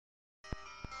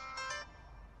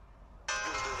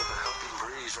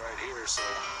these right here, so...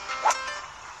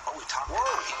 Oh, we topped it.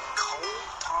 He cold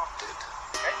topped it.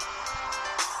 Okay.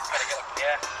 Gotta get up.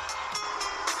 Yeah.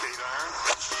 Big iron.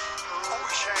 Oh,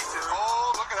 we shanked it.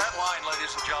 Oh, look at that line,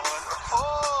 ladies and gentlemen.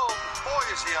 Oh,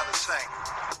 boy, is he on the sink.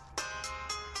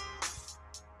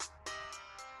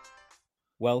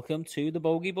 Welcome to the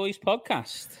Bogey Boys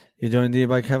podcast. You're joined here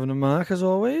by Kevin and Mark, as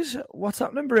always. What's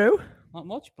happening, bro? Not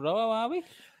much, bro. How are we?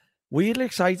 Weirdly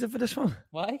excited for this one.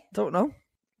 Why? Don't know.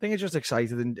 I think it's just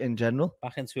excited in general.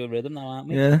 Back into a rhythm now, aren't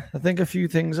we? Yeah, I think a few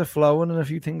things are flowing and a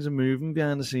few things are moving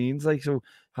behind the scenes. Like, so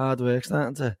hard work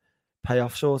starting to pay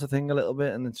off sort of thing a little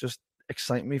bit. And it's just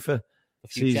exciting me for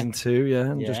season 2,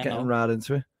 and just getting right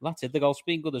into it. That's it. The golf's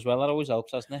been good as well. That always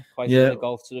helps, hasn't it? Quite a bit of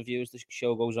golf to review as the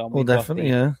show goes on. Well,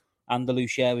 definitely,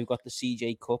 Andalusia, we've got the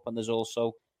CJ Cup, and there's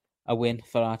also a win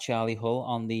for our Charlie Hull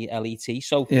on the LET.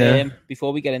 So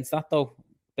before we get into that, though,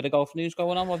 bit of golf news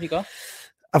going on. What have you got?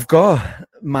 I've got a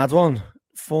mad one.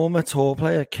 Former tour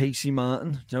player Casey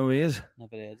Martin. Do you know who he is?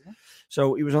 Never heard of him.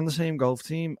 So he was on the same golf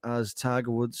team as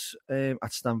Tiger Woods at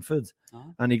Stanford,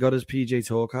 and he got his PGA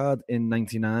Tour card in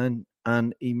 '99,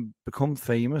 and he became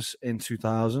famous in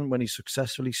 2000 when he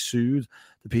successfully sued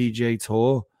the PGA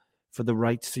Tour for the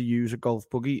rights to use a golf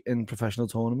buggy in professional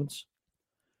tournaments.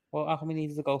 Well, how come he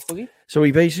needed a golf buggy? So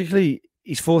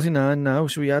he's 49 now,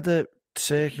 so he had a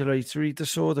circulatory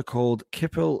disorder called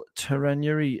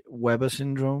Kipple-Terenuri-Weber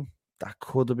syndrome. That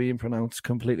could have been pronounced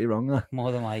completely wrong.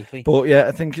 More than likely. But yeah,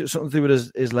 I think it's something to do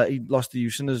with his leg. He lost the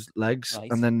use in his legs,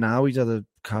 and then now he's had a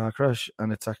car crash,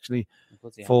 and it's actually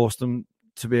forced him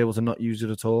to be able to not use it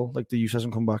at all. Like, the use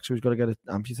hasn't come back, so he's got to get it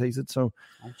amputated. So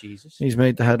Jesus, he's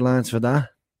made the headlines for that.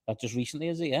 That just recently,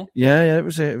 is it? Yeah. Yeah. It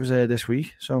was this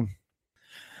week. So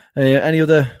any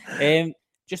other?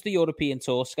 Just the European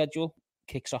Tour schedule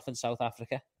kicks off in South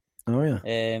Africa. Oh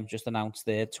yeah. Just announced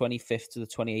there, 25th to the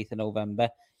 28th of November.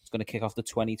 It's going to kick off the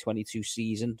 2022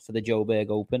 season for the Joburg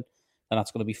Open, and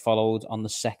that's going to be followed on the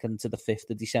 2nd to the 5th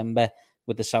of December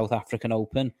with the South African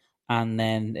Open, and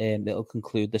then it'll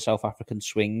conclude the South African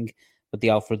Swing with the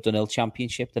Alfred Dunhill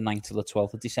Championship, the 9th to the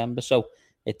 12th of December. So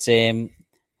it's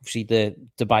obviously the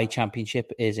Dubai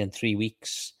Championship is in 3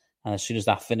 weeks, and as soon as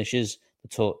that finishes,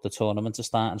 the tournaments are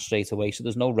starting straight away. So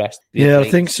there's no rest. Yeah, I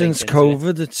think since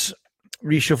COVID, it's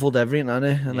reshuffled everything, hasn't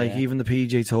it? And like even the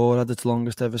PGA Tour had its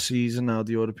longest ever season. Now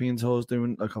the European Tour's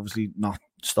doing, like, obviously not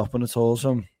stopping at all.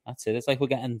 So that's it. It's like we're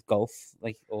getting golf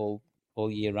like all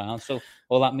year round. So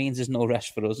all that means is no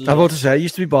rest for us. I'm about to say, I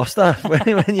used to be bossed that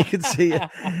when you could see it.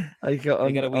 I got on,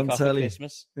 you get a week off for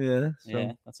Christmas. Yeah,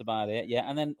 that's about it. Yeah,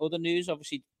 and then other news.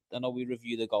 Obviously, I know we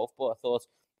review the golf, but I thought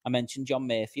I mentioned John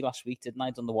Murphy last week, didn't I?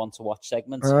 Done the one to watch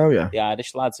segment. Oh yeah, the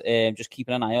Irish lads. Just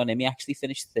keeping an eye on him. He actually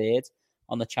finished 3rd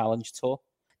on the Challenge Tour.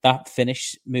 That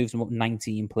finish moved him up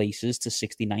 19 places to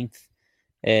 69th.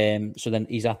 So then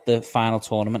he's at the final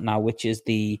tournament now, which is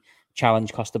the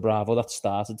Challenge Costa Bravo that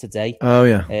started today. Oh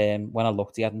yeah. When I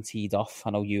looked, he hadn't teed off. I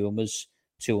know Ewan was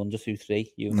 2 under through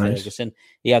 3. Ewan Ferguson.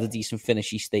 He had a decent finish.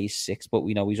 He stays 6th, but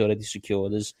we know he's already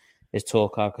secured his tour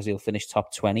card because he'll finish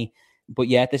top 20. But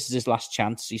yeah, this is his last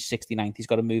chance. He's 69th. He's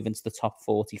got to move into the top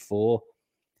 44.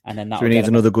 And then so he needs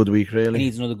another good week, really. He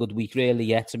needs another good week, really,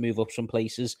 to move up some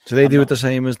places. So they do it the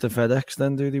same as the FedEx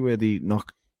then, do they? Where they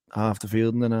knock half the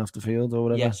field and then half the field or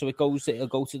whatever? Yeah, so it'll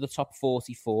go to the top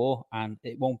 44, and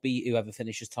it won't be whoever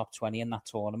finishes top 20 in that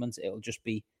tournament. It'll just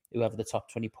be whoever the top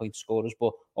 20 point scorers,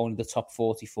 but only the top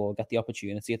 44 get the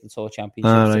opportunity at the Tour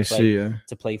Championships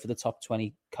to play for the top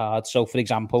 20 cards. So, for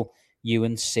example,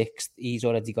 Ewan's 6th, he's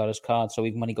already got his card, so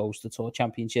even when he goes to the Tour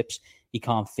Championships, he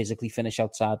can't physically finish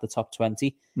outside the top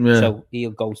 20. Yeah. So he'll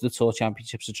go to the Tour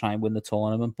Championships to try and win the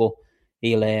tournament, but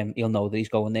he'll know that he's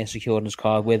going there securing his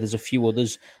card, where there's a few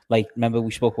others, like, remember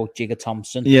we spoke about Jigger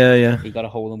Thompson? Yeah. He got a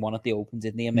hole-in-one at the Open,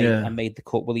 didn't he? And made the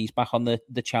cut. Well, he's back on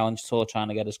the Challenge Tour trying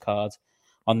to get his card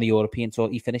on the European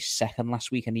Tour. He finished 2nd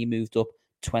last week, and he moved up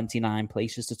 29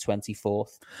 places to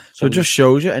 24th. So it just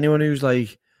shows you, anyone who's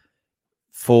like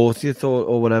 40th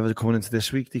or whatever coming into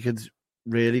this week, they could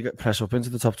really press up into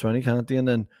the top 20, can't they? And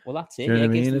then, well, that's it. You know yeah, what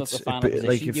I mean? It's the final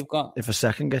position. Like if a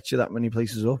second gets you that many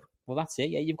places up. Well, that's it.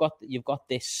 Yeah, you've got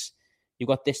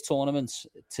this tournament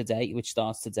today, which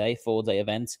starts today, 4-day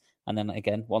event, and then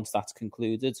again, once that's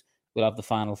concluded, we'll have the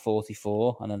final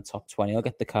 44, and then top 20. I'll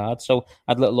get the card. So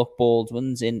I had a little look.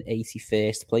 Baldwin's in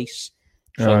 81st place.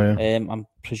 So I'm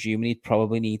presuming he'd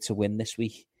probably need to win this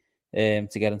week to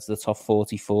get into the top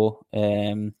 44.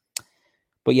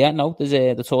 But yeah, no, there's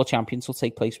the Tour Champions will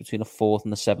take place between the 4th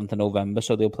and the 7th of November.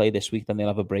 So they'll play this week, then they'll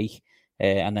have a break.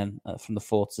 And then from the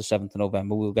 4th to the 7th of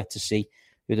November, we'll get to see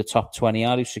who the top 20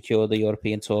 are who secure the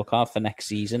European Tour card for next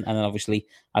season. And then obviously,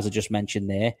 as I just mentioned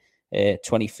there,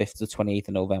 25th to 28th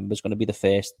of November is going to be the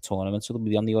first tournament, so they'll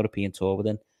be on the European tour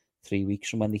within 3 weeks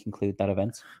from when they conclude that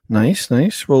event. Nice.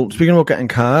 Well, speaking about getting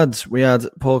cards, we had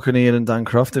Paul Kinnear and Dan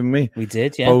Croft, didn't we? We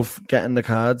did, yeah. Both getting the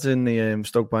cards in the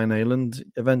Stoke-by-Nayland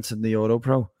event in the Euro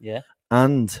Pro. Yeah.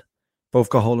 And both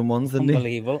got hole-in-ones, didn't they?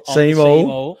 Unbelievable. Same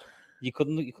old. You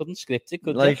couldn't script it,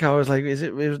 could you? Like, I was like,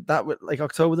 was that like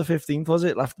October the 15th, was it?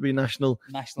 It'll have to be national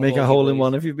make a Bogey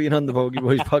hole-in-one Boys. if you've been on the Bogey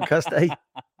Boys podcast, eh?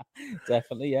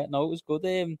 Definitely, yeah. No, it was good.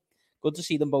 Good to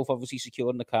see them both obviously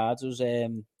securing the cards. There was a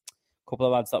couple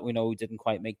of lads that we know who didn't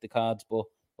quite make the cards, but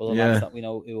other lads that we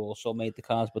know who also made the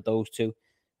cards. But those two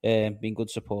been good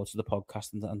supporters of the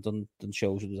podcast and done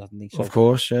shows with us, haven't they? So, of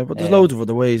course, yeah. But there's loads of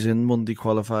other ways in Monday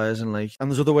qualifiers and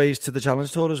there's other ways to the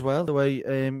Challenge Tour as well. The way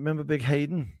remember Big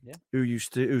Hayden, who's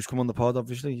come on the pod.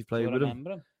 Obviously, you played with him.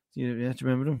 Yeah, do you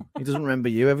remember him? He doesn't remember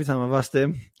you every time I've asked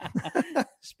him.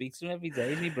 Speak to him every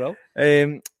day, isn't he, bro?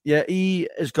 Yeah, he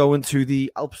is going to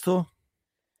the Alps Tour.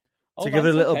 To give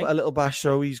it a little bash,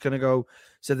 so he's going to go.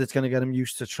 Said it's going to get him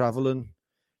used to traveling,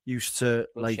 used to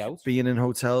being in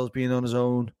hotels, being on his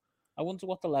own. I wonder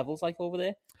what the level's like over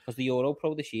there, because the Euro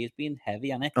Pro this year has been heavy,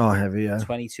 hasn't it? Oh, heavy, yeah.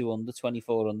 22 under,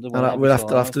 24 under. And we'll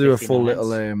have to do a full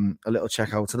little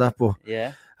check out of that, but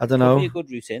yeah, I don't know. Could be a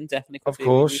good routine, definitely. Of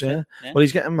course, yeah. Well,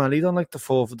 he's getting married on the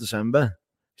 4th of December.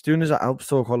 He's doing his Alps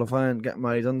Tour qualifying, getting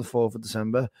married on the 4th of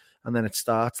December, and then it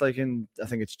starts I think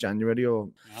it's January or.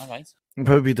 All right. He'll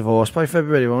probably be divorced by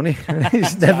February, won't he?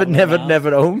 He's never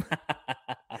home.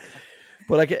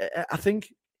 But I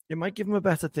think it might give him a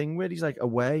better thing where he's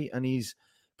away and he's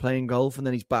playing golf and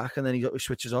then he's back and then he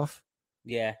switches off.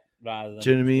 Yeah, rather than. Do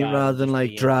you know what I mean? Rather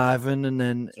than driving and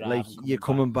then you're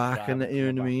coming back and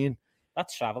you know what I mean? That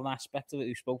travel aspect of it,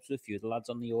 we spoke to a few of the lads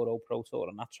on the Euro Pro Tour,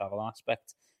 and that travel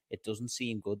aspect, it doesn't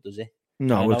seem good, does it?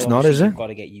 No, it's not, is it? You've got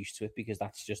to get used to it because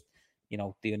that's just.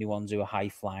 The only ones who are high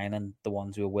flying and the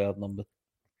ones who are world number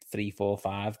 3, 4,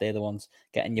 5, they're the ones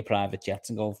getting your private jets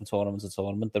and going from tournament to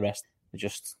tournament. The rest are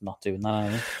just not doing that, are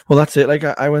they? Well, that's it.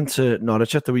 I went to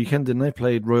Norwich at the weekend, didn't I?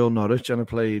 Played Royal Norwich and I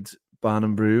played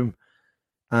Barnum Broom.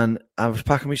 And I was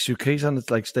packing my suitcase and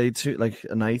it stayed to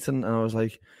a night and I was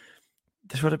like,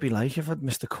 this is what it'd be like if I'd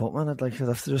missed a cut, man. I'd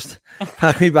have to just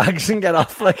pack my bags and get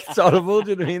off. It's horrible.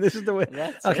 Do you know what I mean? This is the way.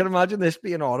 I can imagine this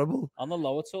being horrible. On the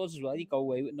lower tours as well, you go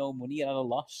away with no money, you're at a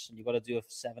loss, and you've got to do a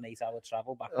 7-8 hour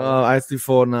travel back. I had to do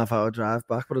 4.5 hour drive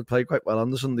back, but I'd played quite well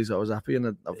on the Sundays. I was happy,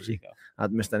 and obviously I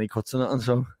hadn't missed any cuts in it. And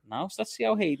so let's see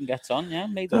how Hayden gets on. Yeah,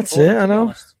 that's it. I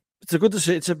know. It's a good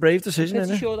decision. It's a brave decision.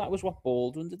 I'm sure that was what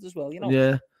Baldwin did as well.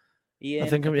 Yeah. I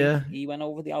think he went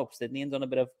over the Alps, didn't he, and done a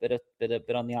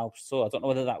bit on the Alps tour. I don't know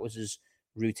whether that was his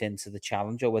route into the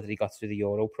challenge or whether he got through the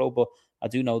Euro Pro, but I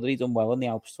do know that he done well on the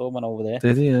Alps tour. Went over there.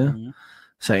 Did he? Yeah. Mm-hmm.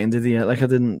 Saying did he? Yeah. I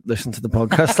didn't listen to the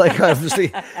podcast.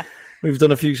 Obviously, we've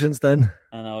done a few since then.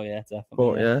 I know. Yeah, definitely.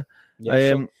 But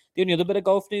yeah. So the only other bit of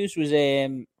golf news was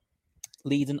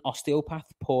leading osteopath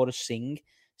Porus Singh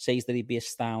says that he'd be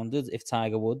astounded if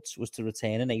Tiger Woods was to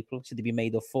return in April. So they'd be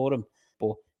made up for him,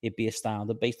 but he'd be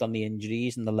astounded based on the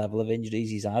injuries and the level of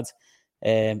injuries he's had.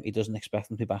 He doesn't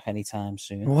expect him to be back anytime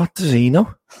soon. What does he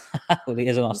know? Well, he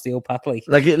is an osteopath.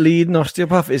 Leading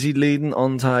osteopath? Is he leading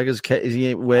on Tiger's kit? Is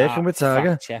he working with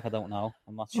Tiger? Check, I don't know.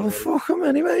 I'm not sure. Well, fuck him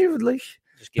anyway.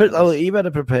 He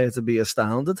better prepare to be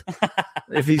astounded.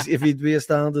 if he'd be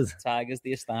astounded. Tiger's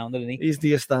the astounder, isn't he? He's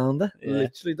the astounder. Yeah.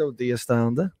 Literally, though, the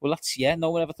astounder. Well,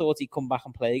 no one ever thought he'd come back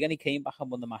and play again. He came back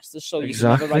and won the Masters, so you can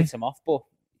never write him off, but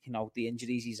the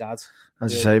injuries he's had.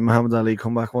 As you say, Muhammad Ali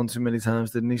come back one too many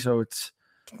times, didn't he? So it's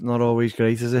not always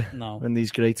great, is it? No. When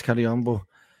these greats carry on, but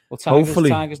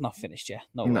hopefully Tiger's not finished yet.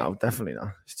 No, definitely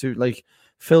not. It's too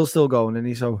Phil's still going, isn't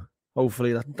he? So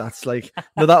hopefully that's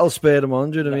that'll spare him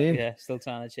on. Do you know what I mean? Yeah, still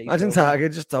trying to chase. Imagine Tiger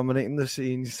just dominating the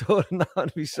scene.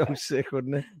 That'd be so sick,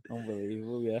 wouldn't it?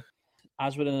 Unbelievable, yeah.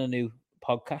 As we're in a new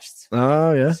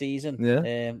podcast season,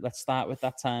 let's start with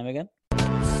that time again.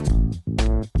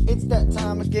 It's that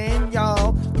time again,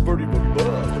 y'all. The birdie boogie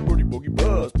buzz, the birdie boogie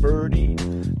buzz, birdie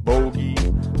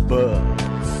boogie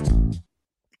buzz.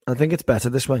 I think it's better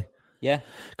this way. Yeah.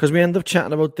 Because we end up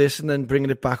chatting about this and then bringing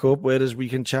it back up, whereas we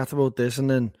can chat about this and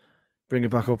then bring it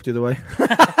back up the other way.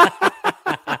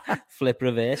 Flip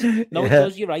reverse. No, it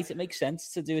does. You're right. It makes sense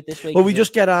to do it this way. Well, we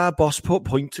just get our boss put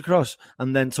points across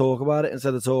and then talk about it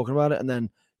instead of talking about it and then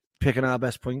picking our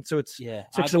best points. So it's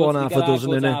 6 to 1, half a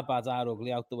dozen, innit? Our bad, our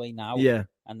ugly out the way now. Yeah.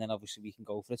 And then obviously we can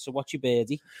go for it. So what's your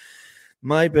birdie?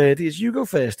 My birdie is you go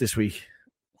first this week.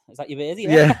 Is that your birdie?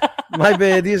 Yeah. My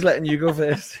birdie is letting you go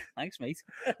first. Thanks, mate.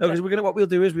 No, because what we'll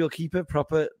do is we'll keep it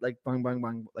proper, bang, bang,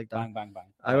 bang, like that. Bang, bang,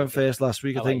 bang. I went first last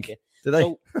week, I think. Like Did I?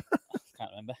 So,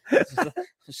 can't remember. It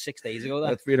was 6 days ago.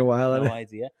 That's been a while. No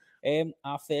idea.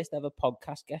 Our first ever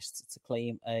podcast guest to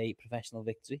claim a professional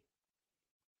victory,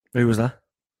 Who was that?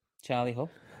 Charlie Hull.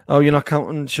 Oh, you're not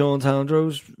counting Sean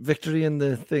Townsend's victory in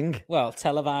the thing? Well,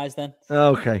 televised then.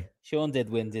 Okay. Sean did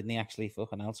win, didn't he? Actually,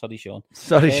 fucking hell. Sorry, Sean.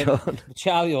 Sorry, Sean.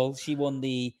 Charlie Hull, she won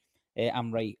the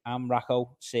Amraco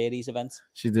series event.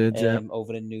 She did,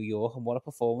 over in New York, and what a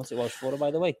performance it was for her,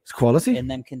 by the way. It's quality in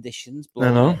them conditions,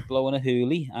 blowing a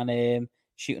hoolie and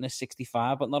shooting a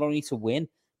 65. But not only to win,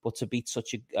 but to beat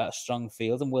such a strong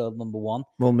field and world number one.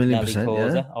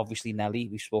 1,000,000%. Yeah. Obviously, Nelly.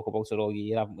 We spoke about her all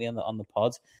year, haven't we? On the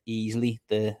pod, easily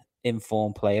the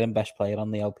informed player and best player on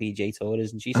the LPGA tour,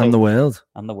 isn't she? And the world.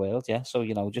 Yeah. So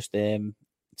just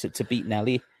to beat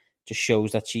Nelly just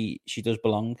shows that she does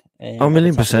belong.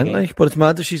 1,000,000%, like. But it's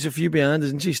mad that she's a few behind,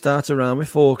 isn't she? Starts around with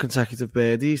 4 consecutive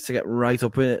birdies to get right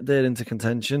up there into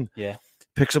contention. Yeah.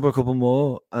 Picks up a couple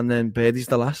more, and then birdies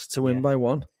the last to win by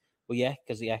 1. Well,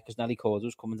 because Nelly Corder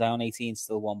was coming down 18,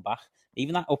 still 1 back.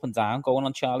 Even that up and down, going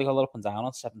on Charlie Hull up and down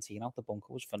on 17 out the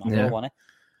bunker was phenomenal, wasn't it?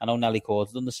 I know Nelly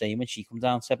Corder done the same when she come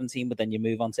down 17, but then you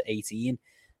move on to 18.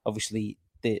 Obviously,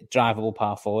 the drivable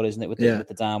par 4, isn't it, with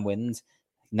the downwind?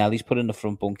 Nelly's put in the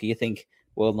front bunker. You think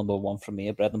world number one from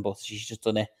here, bread and butter. She's just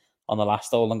done it on the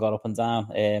last hole and got up and down.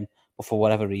 But for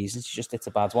whatever reason, she just hits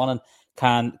a bad one and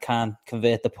can't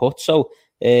convert the putt. So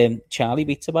Charlie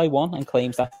beats her by 1 and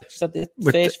claims that she's had the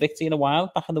first victory in a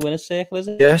while back in the winner's circle, is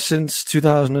it? Yeah, since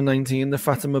 2019, the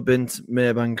Fatima Bint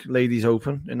Merebank Ladies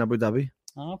Open in Abu Dhabi.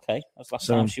 Oh, okay, that's last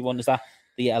time she won. Is that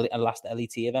the last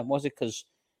LET event? Was it? Because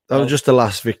that was just the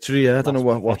last victory. Yeah, I don't know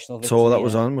what tour that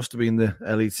was on. Must have been the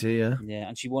LET. Yeah. Yeah,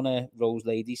 and she won a Rose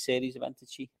Ladies Series event, did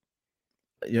she?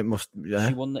 Yeah, it must. Yeah.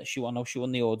 She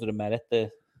won the Order of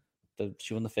Merit.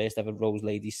 She won the first ever Rose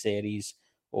Ladies Series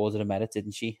Order of Merit,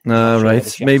 didn't she? No,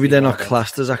 right. Maybe they're not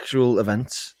classed as actual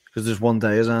events because there's one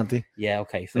day, aren't they? Yeah,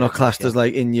 okay. They're not classed as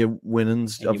like in your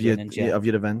winnings of your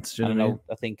events. I don't know.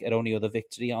 I think her only other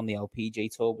victory on the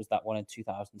LPGA tour was that one in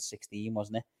 2016,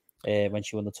 wasn't it? When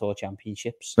she won the Tour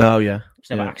Championships. Oh, yeah.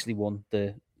 She never actually won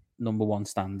the number one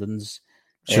standings.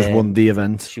 She just won the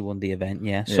event. She won the event,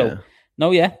 yeah. So,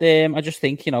 I just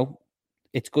think,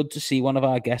 it's good to see one of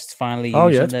our guests finally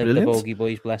using the Bogey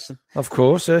Boys blessing. Of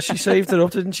course. She saved it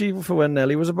up, didn't she, for when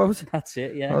Nelly was about? That's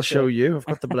it, yeah. I'll show you. I've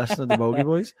got the blessing of the Bogey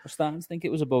Boys. I'm starting to think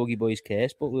it was a Bogey Boys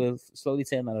curse, but we'll slowly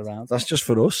turn that around. That's just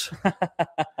for us.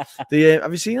 Have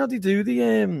you seen how they do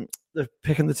the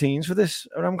picking the teams for this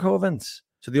Aramco events?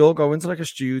 So they all go into like a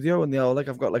studio and they all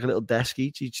I've got like a little desk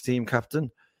each team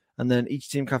captain, and then each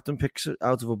team captain picks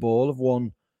out of a ball of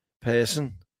one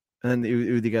person and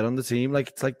who they get on the team. Like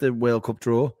it's like the World Cup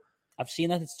draw. I've seen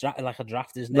that. It's like a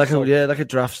draft, isn't it? Like a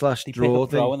draft / draw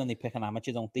thing. Pro and then they pick an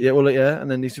amateur, don't they? Yeah, well, and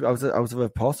then they out of a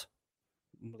pot.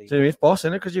 So it's boss,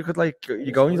 isn't it? Because you could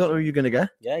you go and you don't know who you're going to get.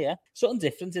 Yeah. Something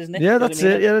different, isn't it? Yeah, that's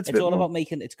it. Yeah, it's all about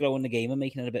it's growing the game and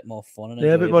making it a bit more fun.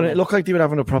 And but it looked like they were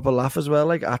having a proper laugh as well,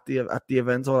 like at the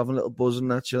event, or having a little buzz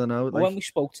and that, chilling out. When we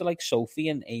spoke to like Sophie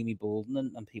and Amy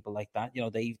Bolden and people like that,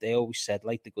 they always said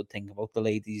like the good thing about the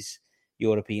ladies'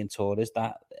 European tour is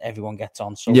that everyone gets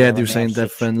on. So yeah, they were saying they're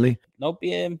friendly. No,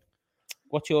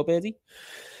 what's your birdie?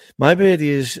 My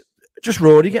birdie is just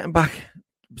Rory getting back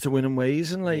to winning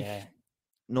ways and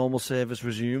normal service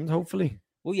resumed, hopefully.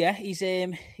 Well, yeah, he's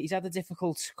had a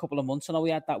difficult couple of months. I know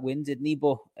he had that win, didn't he?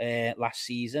 But last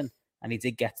season, and he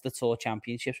did get to the Tour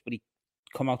Championships, but he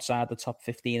come outside the top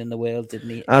 15 in the world, didn't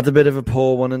he? Had a bit of a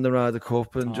poor one in the Ryder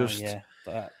Cup, and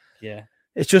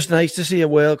it's just nice to see a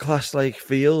world class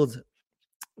field.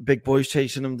 Big boys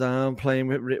chasing him down, playing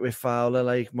with Fowler,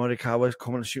 like Morikawa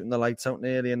coming and shooting the lights out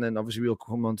nearly, and then obviously we'll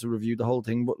come on to review the whole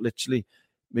thing. But literally,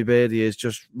 my birdie is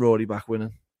just Rory back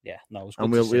winning. Yeah, no, it's good.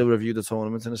 And we'll review the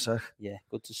tournament in a sec. Yeah,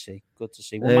 good to see. Good to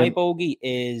see. Well, my bogey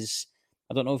is,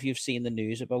 I don't know if you've seen the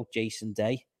news about Jason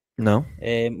Day. No.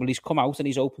 Well, he's come out and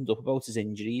he's opened up about his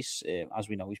injuries. As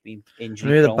we know, he's been injury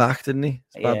prone. He had a back, didn't he?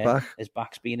 His bad back. His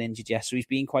back's been injured, yes. So he's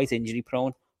been quite injury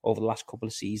prone over the last couple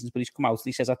of seasons. But he's come out and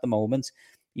he says at the moment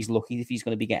he's lucky if he's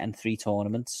going to be getting 3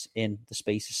 tournaments in the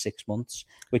space of 6 months,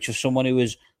 which for someone who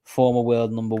is former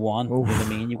world number one, you know what I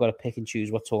mean? You've got to pick and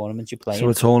choose what tournaments you're playing. So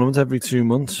a tournament every 2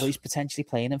 months. Well, he's potentially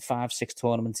playing in 5-6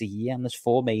 tournaments a year, and there's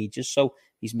 4 majors. So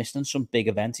he's missing some big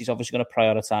events. He's obviously going to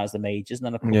prioritise the majors and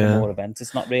then a couple more events.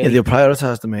 It's not really. Yeah, they'll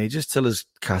prioritise the majors till his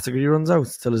category runs out,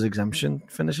 till his exemption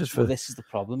finishes. Well, this is the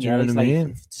problem. Do you know what I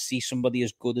mean? To see somebody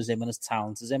as good as him and as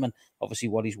talented as him, and obviously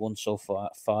what he's won so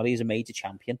far, he's a major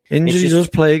champion. Injuries does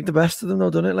plague the best of them, though,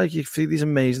 doesn't it? Like you see these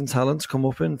amazing talents come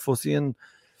up in footy and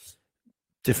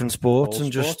different sports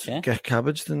and just get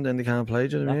cabbaged and then they can't play.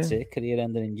 Do you know what I mean? That's it,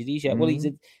 career-ending injuries. Yeah, well,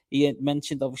 he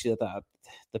mentioned obviously that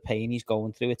the pain he's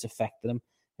going through, it's affected him.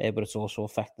 but it's also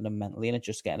affecting them mentally, and it's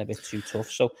just getting a bit too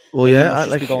tough. So, well, maybe he yeah, must just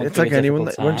like be going it's through like a anyone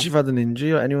difficult that, once time. you've had an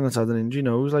injury, or anyone that's had an injury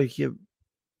knows, like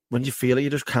when you feel it, you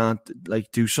just can't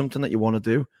like do something that you want to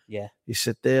do. Yeah, You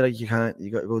sit there like you can't.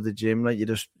 You got to go to the gym. Like you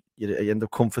end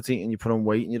up comfort eating, you put on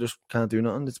weight, and you just can't do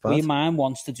nothing. It's bad. well, your mind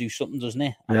wants to do something, doesn't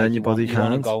it? And Yeah, like, and your body you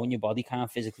want to can't. go, and your body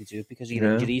can't physically do it because of your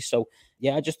Yeah. injuries. So,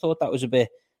 yeah, I just thought that was a bit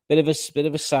of a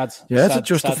sad. Yeah, it's sad, a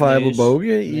justifiable sad news.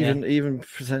 bogey, Yeah. even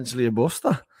potentially a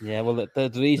buster. Yeah, well,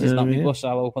 the reason's You know not what I me mean? bus.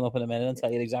 I'll open up in a minute and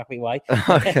tell you exactly why.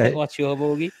 Okay. What's your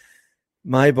bogey?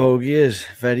 My bogey is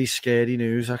very scary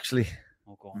news, actually.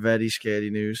 Oh, go on. Very scary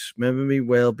news. Remember me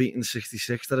Whale beating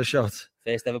 66 that I shot?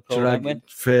 First ever pro event win.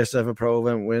 First ever pro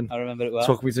event win. I remember it well.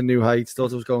 Took me to new heights.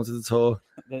 Thought I was going to the tour.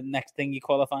 The next thing you're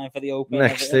qualifying for the Open.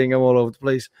 Next thing, I'm all over the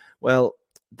place. Well,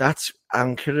 that's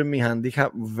anchoring me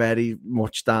handicap very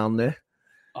much down there.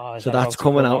 Oh, so that's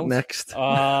coming out next.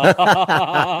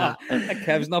 Oh.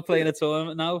 Kev's not playing a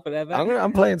tournament now forever.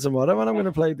 I'm playing tomorrow, and I'm going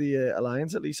to play the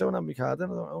Alliance at least. I won't have my card in.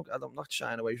 I'm not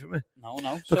shying away from it.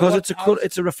 No. Because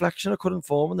it's a reflection of current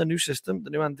form, and the new system,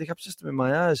 the new handicap system in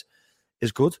my eyes,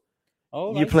 is good.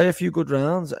 Oh, you play a few good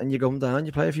rounds and you go down.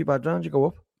 You play a few bad rounds, you go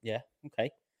up. Yeah. Okay.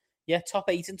 Yeah, top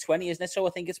 8 and 20, isn't it? So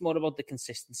I think it's more about the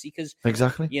consistency because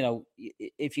exactly. You know,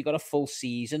 if you got a full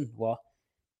season,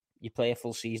 you play a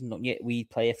full season, don't you? We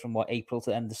play it from April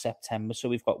to the end of September, so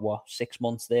we've got 6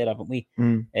 months there, haven't we?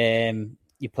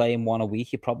 You're playing one a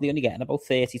week. You're probably only getting about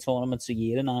 30 tournaments a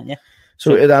year, aren't you?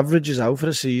 So it averages out for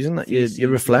a season that you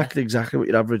reflect exactly what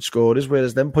your average score is.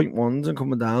 Whereas them 0.1s and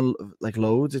coming down like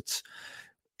loads,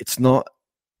 it's not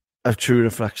a true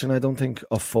reflection, I don't think,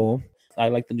 of form. I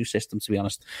like the new system, to be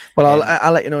honest. Well,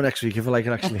 I'll let you know next week if I like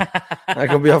it, actually. I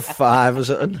could be off 5 or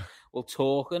something. Well,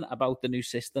 talking about the new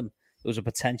system, there was a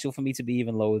potential for me to be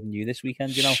even lower than you this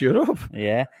weekend, you know? Shut up.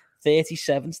 Yeah.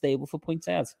 37 stable for points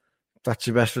I had. That's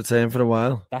your best return for a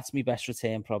while. That's my best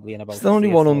return probably in about. It's the only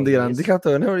one under your handicap,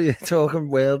 don't you? Are you talking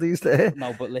worldies there?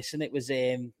 No, but listen, it was.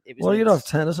 Well, you'd have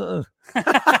 10 or something.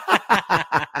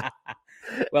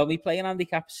 Well, me playing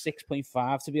handicap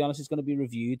 6.5. To be honest, it's going to be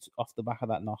reviewed off the back of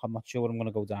that knock. I'm not sure what I'm going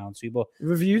to go down to, but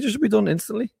review just be done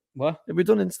instantly. What? It'll be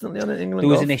done instantly on it. England. There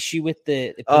was an issue with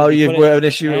the. You've got an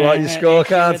issue with what your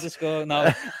scorecard?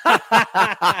 No.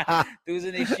 There was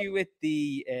an issue with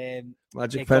the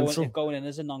magic pencil going in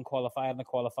as a non-qualifier and a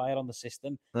qualifier on the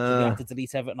system. So they had to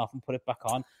delete everything off and put it back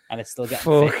on, and it's still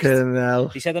getting fixed. Fucking hell!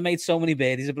 He said I made so many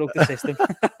birdies, I broke the system.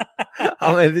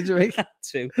 How many did you make?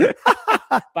 2.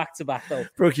 Back to back though.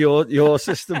 Broke your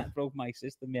system. Broke my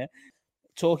system. Yeah.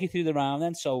 Talk you through the round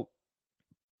then. So.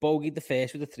 Bogeyed the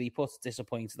first with a 3-putt,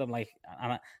 disappointed. I'm like,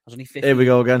 and I was only 50. Here we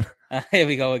go again. Here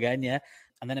we go again, yeah.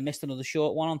 And then I missed another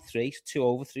short one on 3, so 2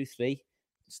 over through 3.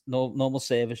 Normal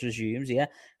service resumes, yeah.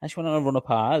 I just went on a run of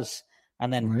pars,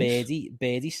 and then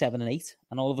birdie 7 and 8,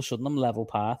 and all of a sudden I'm level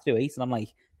par through 8, and I'm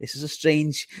like, this is a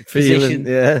strange position.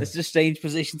 Yeah. This is a strange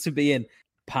position to be in.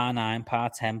 Par 9, par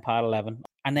 10, par 11,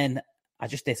 and then I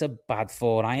just hit a bad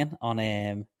 4-iron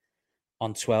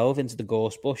on 12 into the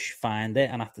gorse bush, find it,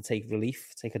 and have to take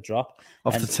a drop.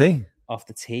 Off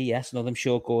the tee, yes. None of them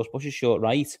short gorse bushes, short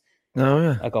right. Oh,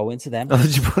 yeah. I go into them. Oh,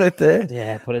 did you put it there?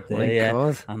 Yeah, put it there, My yeah.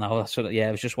 God. I know,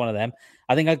 it was just one of them.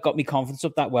 I think I got me confidence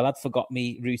up that well. I'd forgot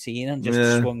me routine and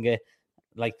just swung it,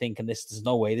 like thinking there's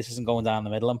no way this isn't going down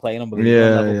the middle. I'm playing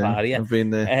unbelievable level par here. I've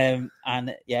been there.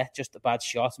 And yeah, just a bad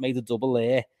shot. Made a double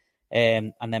there.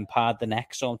 And then parred the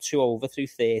next. So I'm 2 over through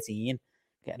 13.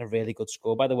 Getting a really good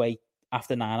score. By the way,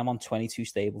 after 9, I'm on 22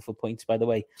 stable for points, by the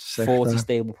way. 40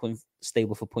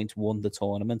 stable for points, won the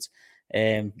tournament.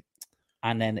 And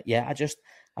then, yeah,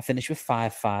 I finished with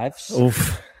 5 5s.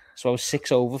 Oof. So I was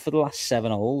 6 over for the last 7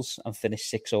 holes and finished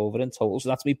 6 over in total. So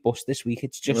that's me bust this week.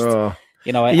 It's just,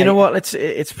 you know... what?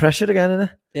 It's pressure again, isn't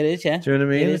it? It is, yeah. Do you know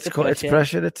what I mean? It's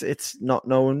pressure. It's not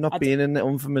knowing, being in the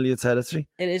unfamiliar territory.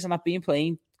 It is, and I've been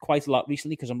playing quite a lot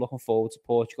recently because I'm looking forward to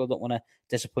Portugal. Don't want to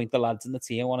disappoint the lads in the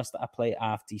team. I want to play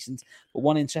half decent. But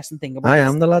one interesting thing about I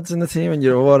am the lads in the team, and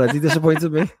you're already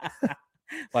disappointed me.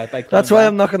 That's why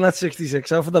I'm knocking that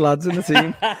 66 out for the lads in the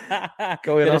team.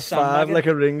 Going off 5 like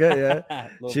a ringer, yeah.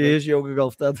 Cheers, Yoga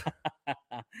Golf Dad.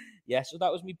 Yeah, so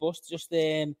that was me bust. Just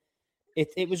it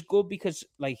was good because,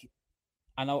 like,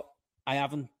 I know I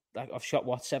haven't. I've shot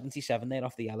 77 there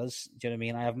off the Yellows. Do you know what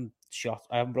I mean?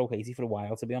 I haven't broke 80 for a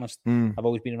while, to be honest. I've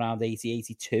always been around 80,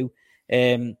 82.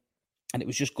 And it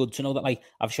was just good to know that, like,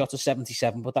 I've shot a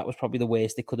 77, but that was probably the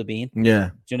worst it could have been.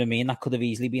 Yeah. Do you know what I mean? That could have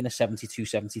easily been a 72,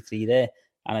 73 there.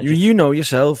 And you know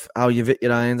yourself, how you've hit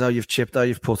your irons, how you've chipped, how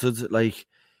you've putted. Like,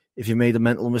 if you made a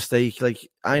mental mistake, like,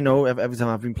 I know every time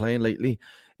I've been playing lately,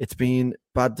 it's been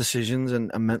bad decisions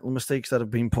and mental mistakes that have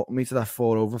been putting me to that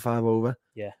 4 over, 5 over.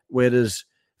 Yeah. Whereas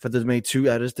if I'd made 2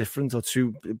 errors different or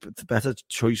 2 better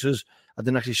choices, I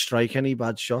didn't actually strike any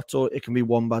bad shots, or it can be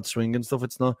 1 bad swing and stuff.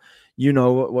 It's not,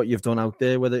 what you've done out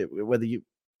there, whether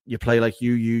you play like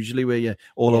you usually, where you're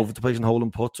all over the place and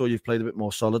holding putts, or you've played a bit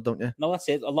more solid, don't you? No, that's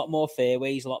it. A lot more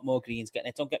fairways, a lot more greens getting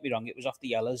it. Don't get me wrong, it was off the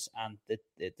yellows, and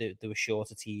there were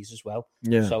shorter tees as well.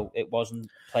 Yeah. So it wasn't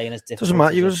playing as difficult. Doesn't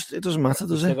matter. It doesn't matter,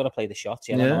 does it? You've still got to play the shots.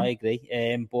 Yeah, no, I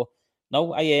agree. But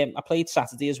no, I played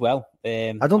Saturday as well.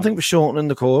 I don't think shortening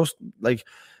the course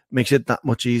makes it that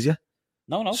much easier.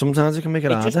 No. Sometimes it can make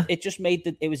it harder. It just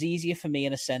made it was easier for me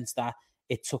in a sense that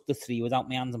it took the 3 wood out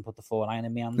my hands and put the 4-iron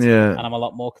in my hands. Yeah. And I'm a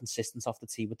lot more consistent off the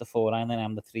tee with the 4-iron than I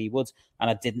am the 3 wood. And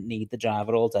I didn't need the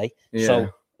driver all day. Yeah. So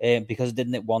because I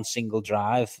didn't hit one single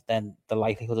drive, then the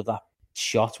likelihood of that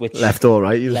shot, which left or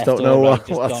right, you just don't know what's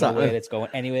happening. Where it's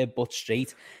going anywhere but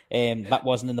straight. That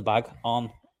wasn't in the bag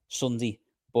on Sunday.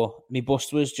 But my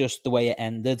bust was just the way it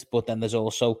ended. But then there's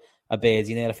also a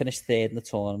birdie there. I finished 3rd in the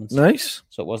tournament. Nice.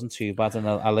 So it wasn't too bad. And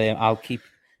I'll keep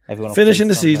everyone finishing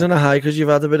the season on a high, because you've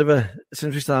had a bit of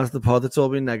since we started the pod, it's all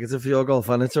been negative for your golf,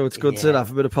 hasn't it? So it's good to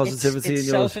have a bit of positivity in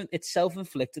yours. It's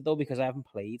self-inflicted though, because I haven't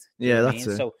played. Yeah, that's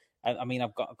it. So I mean,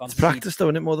 I've gone to practice though,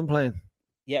 isn't it, more than playing?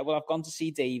 Yeah, well, I've gone to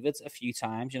see David a few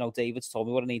times. David's told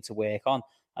me what I need to work on,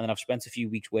 and then I've spent a few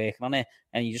weeks working on it.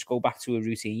 And you just go back to a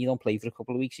routine. You don't play for a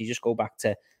couple of weeks. You just go back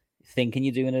to thinking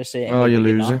you're doing it a certain way, you're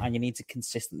losing, and you need to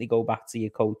consistently go back to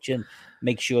your coach and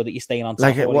make sure that you're staying on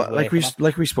top.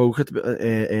 Like we spoke at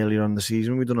earlier on the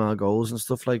season, we've done our goals and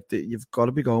stuff like that. You've got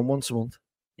to be going once a month,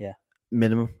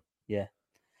 minimum,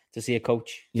 to see a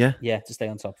coach, to stay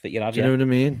on top of it. You know what I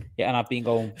mean? Yeah, and I've been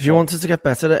going. If you wanted to get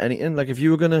better at anything, like if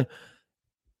you were gonna,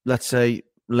 let's say,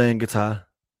 learn guitar,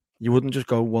 you wouldn't just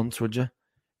go once, would you?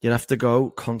 You'd have to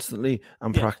go constantly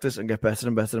and practice and get better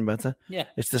and better and better. Yeah.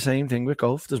 It's the same thing with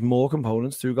golf. There's more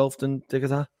components to golf than the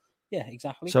guitar. Yeah,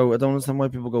 exactly. So I don't understand why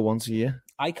people go once a year.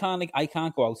 I can't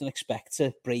go out and expect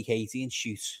to break 80 and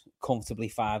shoot comfortably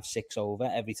 5-6 over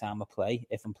every time I play,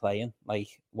 if I'm playing, like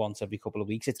once every couple of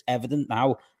weeks. It's evident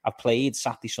now. I've played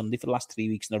Saturday, Sunday for the last 3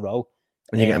 weeks in a row.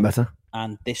 And you're getting better.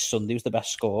 And this Sunday was the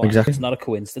best score. Exactly. It's not a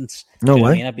coincidence. No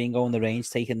way. I mean, I've been going the range,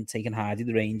 taking Hardy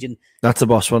the range, and that's the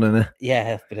boss one, isn't it?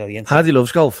 Yeah, brilliant. Hardy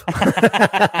loves golf.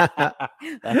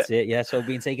 That's it. Yeah, so I've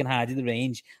been taking Hardy the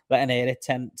range, letting her hit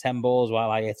 10 balls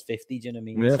while I hit 50. Do you know what I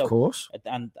mean? Yeah, so, of course.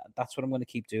 And that's what I'm going to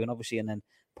keep doing, obviously. And then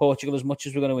Portugal, as much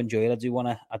as we're going to enjoy it,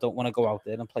 I don't want to go out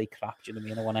there and play crap. Do you know what I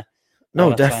mean? I want to.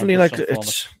 No, definitely. Like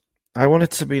I want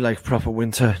it to be like proper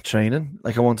winter training.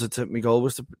 Like my goal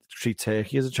was to treat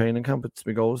Turkey as a training camp, but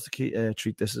my goal was to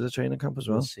treat this as a training camp as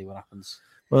well. We'll see what happens.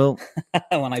 Well,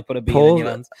 when I put a beer in your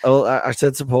hand. I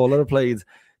said to Paul that I played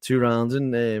 2 rounds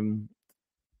in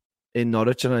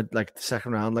Norwich, and the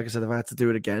second round, like I said, if I had to do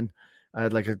it again, I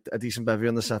had like a decent bevy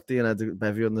on the Saturday and I had a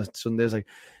bevy on the Sundays. Like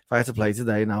if I had to play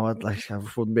today now, I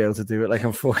wouldn't be able to do it. Like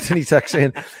I'm fucked. And he texted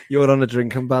saying, "You're on a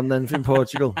drinking ban then in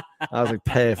Portugal." I was like,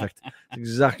 perfect. That's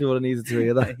exactly what I needed to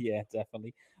hear. That. Yeah,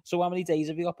 definitely. So how many days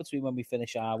have you got between when we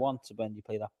finish our one to when you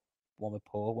play that one with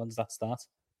Paul? When does that start?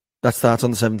 That starts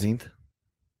on the 17th.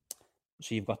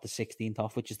 So you've got the 16th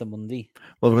off, which is the Monday.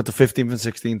 Well, we've got the 15th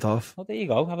and 16th off. Oh, there you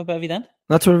go. Have a bevy then.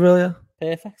 That's what it will, yeah.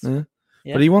 Perfect. Yeah.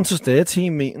 Yeah. But he wants us there,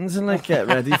 team meetings, and get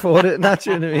ready for it. And that's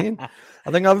what I mean. I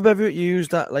think I've ever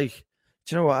used that.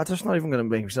 Do you know what? I'm just not even going to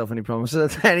make myself any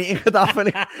promises. Anything could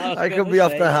happen. I could be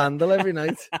off the handle every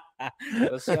night.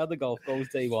 We'll see how the golf goes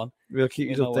day one. We'll keep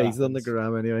you updated on the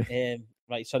gram anyway.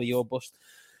 Right. Sorry, your bust.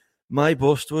 My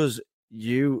bust was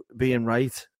you being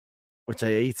right, which I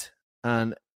ate,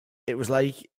 and it was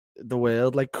like the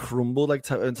world crumbled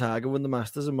when Tiger won the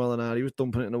Masters and Molinari was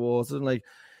dumping it in the water and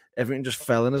everything just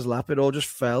fell in his lap. It all just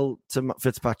fell to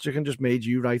Fitzpatrick and just made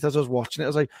you right. As I was watching it, I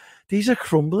was like, these are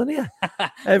crumbling here.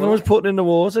 Everyone was putting in the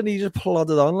water and he just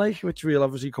plodded on, which we'll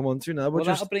obviously come on to now. But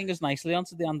that'll bring us nicely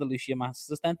onto the Andalusia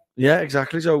Masters then. Yeah,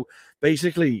 exactly. So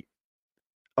basically,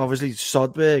 obviously,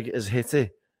 Sodberg has hit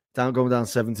it going down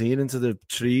 17 into the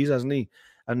trees, hasn't he?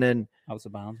 And then out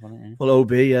of bounds, wasn't it? Yeah. Well,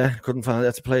 OB, couldn't find it.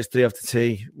 Had to play 3 off the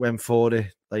tee, went for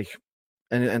it,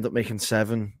 and it ended up making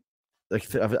 7.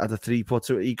 At a 3-putt,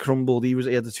 so he crumbled. He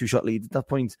had a 2-shot lead at that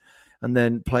point, and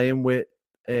then playing with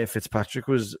Fitzpatrick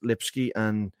was Lipsky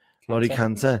and Laurie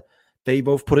Cantor. They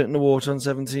both put it in the water on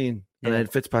 17, and then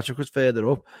Fitzpatrick was further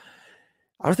up.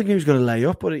 I don't think he was going to lay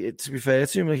up, but to be fair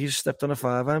to him, he just stepped on a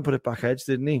 5-iron, put it back edge,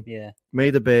 didn't he? Yeah.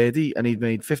 Made a birdie, and he'd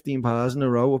made 15 pars in a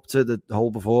row up to the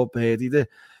hole before birdied it,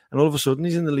 and all of a sudden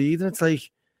he's in the lead, and it's I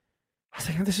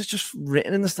think this is just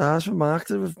written in the stars for Mark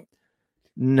to have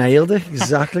nailed it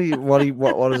exactly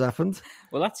what has happened.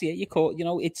 Well, that's it.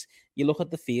 You look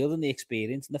at the field and the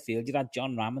experience in the field. You had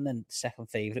John Ram, and then the second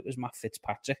favourite was Matt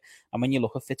Fitzpatrick. And when you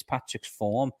look at Fitzpatrick's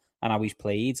form and how he's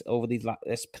played over these,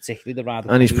 particularly the Ryder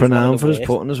Cup, and he's pronounced for his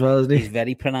putting as well, isn't he? He's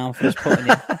very pronounced for his putting.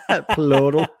 Yeah.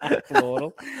 Plural.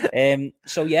 Plural.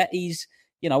 So yeah, he's.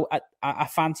 I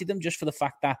fancied him just for the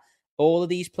fact that all of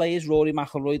these players, Rory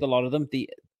McIlroy, a lot of them,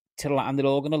 they're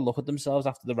all going to look at themselves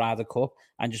after the Ryder Cup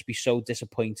and just be so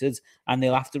disappointed, and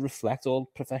they'll have to reflect. All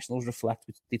professionals reflect.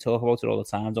 They talk about it all the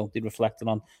time, don't they? Reflecting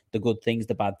on the good things,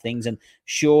 the bad things, and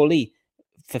surely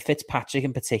for Fitzpatrick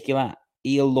in particular,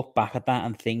 he'll look back at that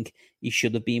and think he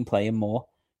should have been playing more.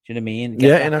 Do you know what I mean?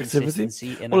 In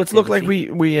activity. Well, it's looked like we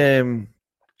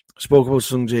spoke about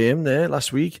Sung Jae there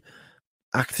last week.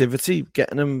 Activity,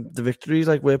 getting him the victories,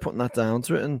 like we're putting that down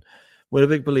to it, and we're a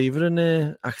big believer in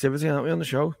activity, aren't we, on the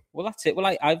show? Well, that's it. Well,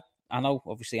 I know,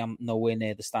 obviously, I'm nowhere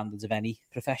near the standards of any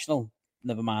professional,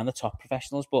 never mind the top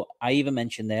professionals, but I even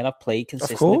mentioned there, I've played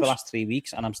consistently the last 3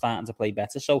 weeks, and I'm starting to play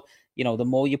better. So, the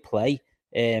more you play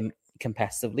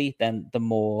competitively, then the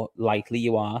more likely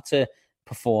you are to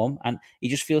perform. And he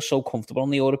just feels so comfortable on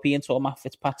the European Tour, Matt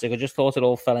Fitzpatrick. I just thought it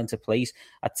all fell into place.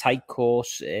 A tight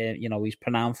course, he's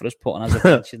pronounced for his putting, as I've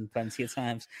mentioned plenty of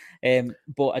times.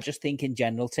 But I just think in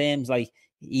general terms, like,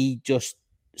 he just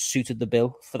suited the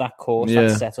bill for that course,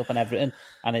 that setup and everything.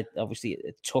 And it obviously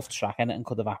a tough track, and it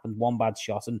could have happened. One bad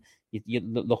shot and you're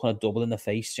looking a double in the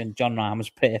face. And John Rahm was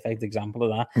a perfect example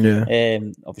of that. Yeah.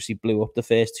 Obviously blew up the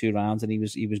first 2 rounds and he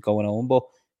was going home. But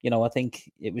I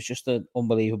think it was just an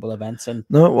unbelievable event. And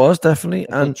no, it was definitely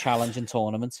a challenging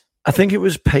tournament. I think it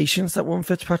was patience that won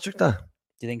Fitzpatrick there.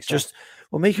 Do you think so?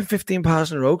 Making 15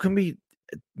 pars in a row can be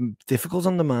difficult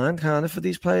on the mind, kind of, for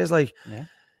these players. Like,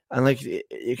 and like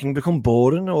it can become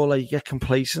boring, or like you get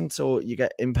complacent, or you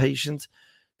get impatient.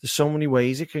 There's so many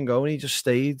ways it can go, and he just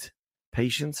stayed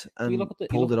patient and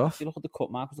pulled it off. You look at the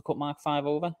cut mark. Was the cut mark 5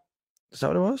 over? Is that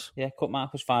what it was? Yeah, cut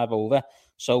mark was 5 over.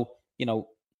 So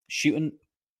shooting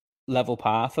level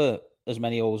par for as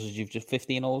many holes as you've just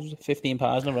 15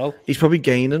 pars in a row. He's probably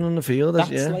gaining on the field.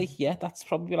 That's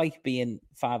probably like being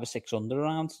 5 or 6 under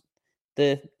around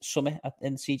the summit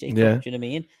in CJ Cup. Do you know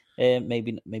what I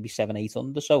mean? Maybe 7, 8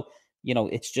 under. So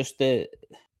it's just the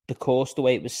course, the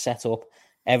way it was set up.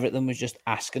 Everything was just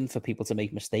asking for people to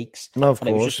make mistakes. No, of and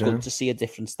course, it was just good to see a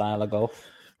different style of golf.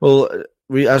 Well,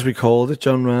 as we called it,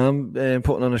 John Rahm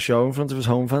putting on a show in front of his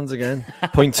home fans again.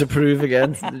 Point to prove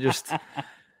again. Just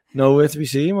nowhere to be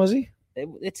seen, was he?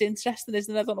 It's interesting,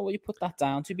 isn't it? I don't know what you put that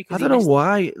down to. Because I don't know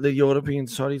why the European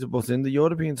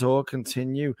Tour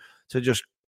continue to just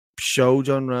show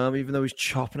John Rahm, even though he's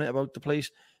chopping it about the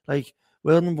place. Like,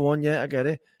 world number 1, I get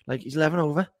it. Like, he's 11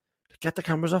 over. Get the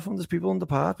cameras off him. There's people on the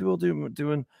park, people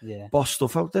doing boss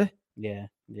stuff out there. Yeah.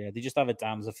 They just have it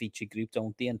down as a featured group,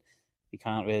 don't they? And you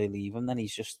can't really leave him. Then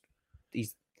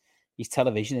he's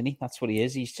television, isn't he? That's what he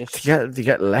is. He's just... They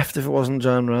get left if it wasn't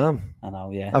John Rahm. I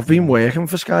know, yeah. I've been working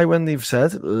for Sky when they've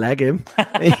said, leg him.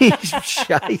 He's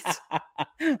shite.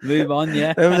 Move on,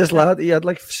 yeah. Remember this lad? He had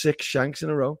like 6 shanks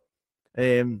in a row.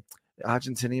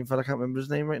 Argentinian fella, I can't remember his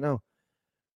name right now.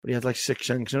 But he had like 6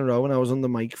 shanks in a row, and I was on the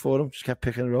mic for him. Just kept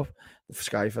picking it up. The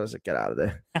Sky fella said, get out of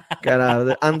there. Get out of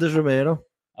there. Anders Romero.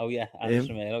 Oh, yeah. Anders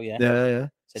Romero, yeah. Yeah.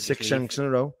 6 shanks in a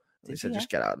row. He said, just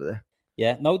get out of there.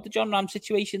 Yeah, no, the John Rahm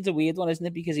situation's a weird one, isn't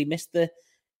it? Because he missed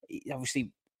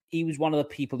obviously, he was one of the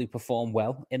people who performed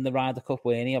well in the Ryder Cup,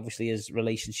 weren't he? Obviously, his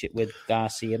relationship with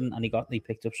Garcia, and he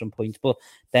picked up some points, but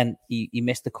then he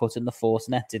missed the cut in the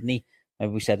Fortinet, didn't he?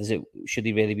 And we said, should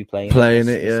he really be playing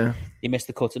it? Yeah. He missed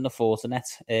the cut in the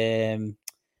Fortinet.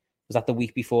 Was that the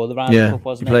week before the Ryder Cup,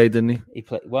 wasn't it? He played, didn't he? He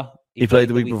played what? He played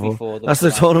the week before. That's the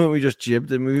tournament we just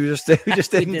jibbed him. We just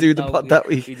didn't do the pot that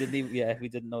week. We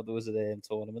didn't know there was a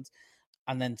tournament.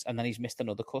 And then he's missed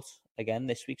another cut again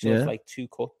this week. So it's like 2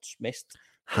 cuts missed.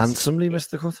 Handsomely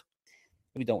missed the cut.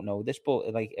 We don't know this,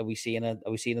 but like, are we seeing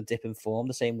a dip in form?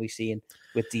 The same we're seeing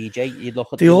with DJ. You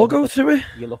look at they all go through it.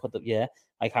 You look at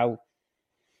like how.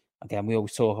 Again, we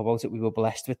always talk about it. We were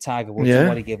blessed with Tiger Woods and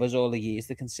what he gave us all the years,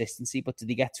 the consistency. But did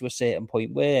he get to a certain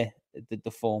point where the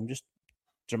form just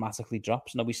dramatically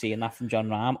drops? And are we seeing that from John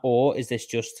Rahm? Or is this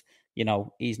just,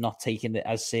 he's not taking it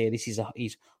as serious?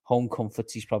 He's home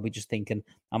comforts. He's probably just thinking,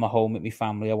 I'm at home with my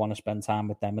family. I want to spend time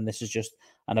with them. And this is just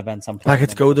an event I'm playing. Like,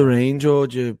 it's go the range, or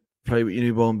do you play with your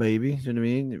newborn baby? Do you know what I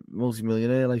mean?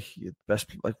 Multi-millionaire, like, best,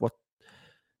 like, what?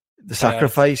 The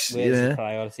sacrifice. Where's the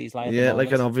priorities like? Yeah,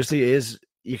 like, and obviously it is.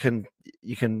 You don't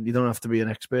have to be an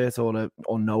expert or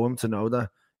know him to know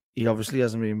that he obviously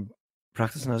hasn't been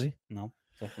practicing, has he? No,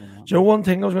 definitely not. Do you know one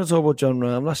thing I was going to talk about John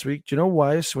Rahm last week? Do you know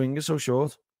why his swing is so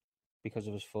short? because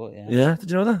of his foot. Yeah. Yeah, did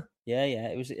you know that? Yeah.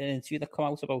 It was an interview that came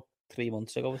out about 3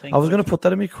 months ago. I think. I was going to put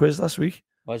that in my quiz last week.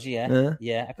 Was he? Yeah. Yeah.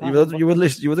 Yeah. I can't You remember.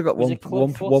 would have got Was it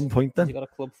club foot? one point Has then. he got a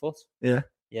club foot? Yeah.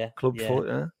 Yeah. Club foot.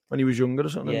 Yeah. When he was younger or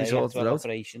something, Yeah. and He he had sorted to it have out.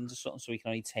 operations or something, so he can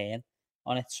only turn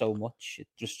on it so much. It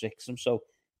restricts him. So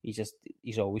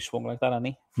he's always swung like that, hasn't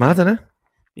he? Mad, isn't it?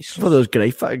 He's I thought that was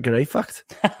great fact.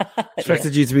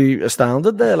 Expected you to be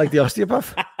astounded there, like the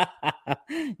osteopath.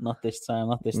 Not this time.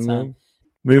 No.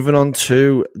 Moving on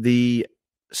to the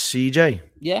CJ.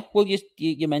 Yeah, well,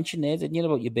 you mentioned there, didn't you,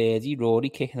 about your birdie, Rory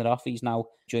kicking it off. He's now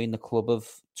joined the club of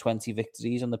 20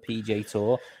 victories on the PGA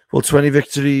Tour. Well, 20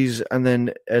 victories and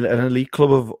then an elite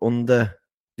club of under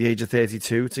the age of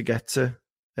 32 to get to.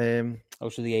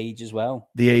 Also the age as well.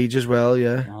 The age as well,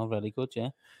 yeah. Oh, very good, yeah.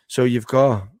 So you've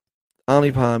got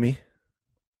Arnie Palmy,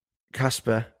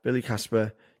 Billy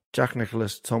Casper, Jack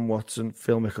Nicklaus, Tom Watson,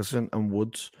 Phil Mickelson, and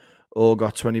Woods all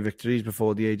got 20 victories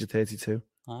before the age of 32.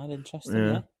 Ah, interesting,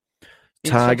 yeah.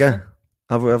 Tiger.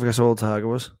 Have a guess how old Tiger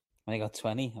was? When he got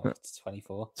 20, or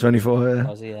 24. 24, yeah.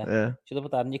 Was he, yeah. Should have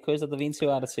put that in your quiz. That'd have been 2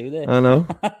 out of 2 there. I know.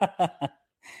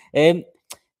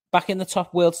 Back in the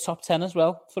world's top 10 as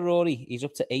well for Rory. He's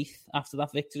up to 8th after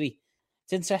that victory.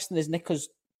 It's interesting, isn't it? Because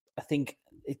I think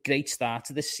a great start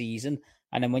to this season.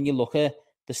 And then when you look at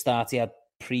the start he had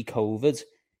pre-COVID,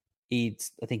 I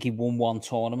think he won 1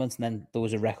 tournament, and then there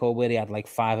was a record where he had like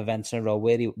 5 events in a row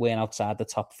where he went outside the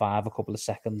top 5, a couple of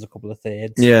seconds, a couple of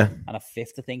thirds, and a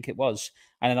 5th, I think it was.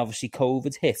 And then obviously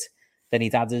COVID hit. Then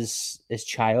he'd had his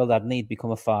child, hadn't he? He'd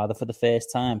become a father for the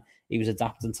first time. He was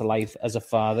adapting to life as a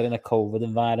father in a COVID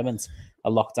environment,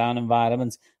 a lockdown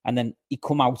environment. And then he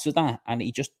come out of that and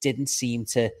he just didn't seem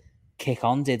to kick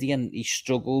on, did he? And he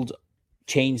struggled,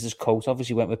 changed his coach,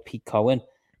 obviously went with Pete Cohen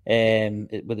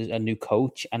with a new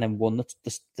coach, and then won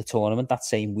the tournament that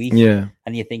same week. Yeah.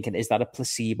 And you're thinking, is that a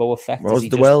placebo effect? Was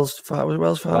it Wells Fargo?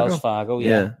 Wells Fargo,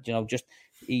 yeah. You know, just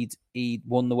he'd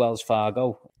won the Wells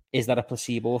Fargo. Is that a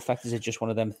placebo effect? Is it just one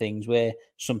of them things where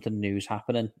something new's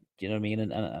happening? Do you know what I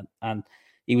mean? And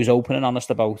he was open and honest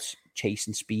about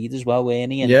chasing speed as well,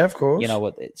 weren't he? And, yeah, of course. You know,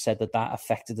 it said that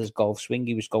affected his golf swing.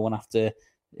 He was going after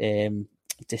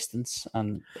distance,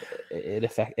 and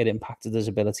it impacted his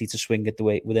ability to swing it the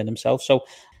way within himself. So,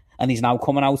 and he's now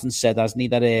coming out and said, hasn't he,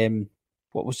 that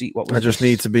I just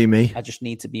need to be me. I just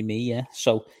need to be me. Yeah.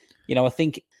 So, you know, I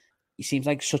think he seems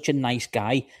like such a nice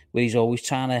guy where he's always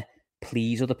trying to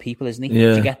please other people, isn't he?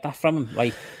 Yeah. Do you get that from him?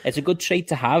 Like, it's a good trait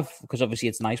to have because obviously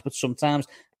it's nice, but sometimes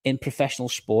in professional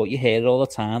sport you hear it all the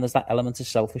time. There's that element of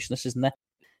selfishness, isn't there?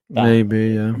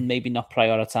 Maybe not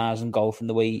prioritizing golf in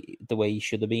the way he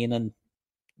should have been, and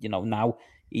you know, now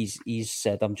he's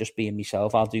said, I'm just being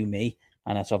myself, I'll do me,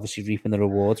 and that's obviously reaping the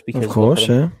rewards because of course,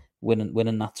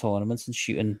 winning that tournament and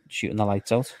shooting the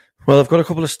lights out. Well, I've got a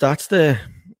couple of stats there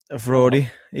of Rory,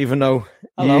 even though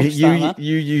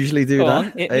you usually do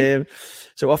that.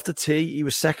 So off the tee, he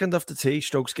was second off the tee,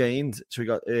 strokes gained. So he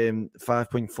got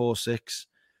 5.46,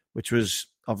 which was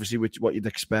obviously what you'd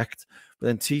expect. But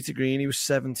then tee to green, he was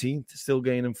 17th, still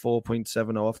gaining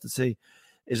 4.70 off the tee.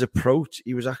 His approach,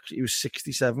 he was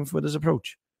 67th with his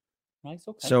approach. Right,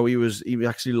 okay. So he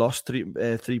actually lost 3.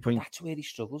 That's where he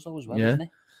struggles though as well, isn't he?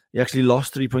 He actually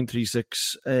lost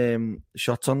 3.36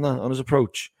 shots on his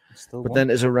approach. But then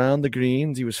as around the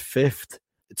greens, he was 5th,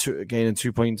 gaining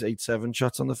 2.87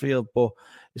 shots on the field. But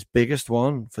his biggest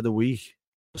one for the week,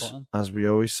 as we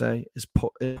always say, is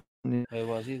putting. Where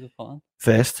was he with putting?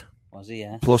 First. Was he,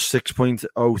 yeah? Plus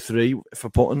 6.03 for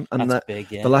putting. And that's big,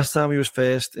 yeah. The last time he was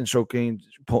first in stroke gained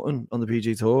putting on the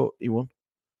PGA Tour, he won.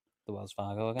 The Wells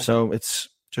Fargo, I guess. So it's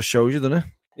just shows you, doesn't it?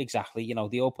 Exactly. You know,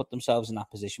 they all put themselves in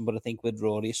that position, but I think with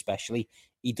Rory especially,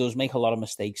 he does make a lot of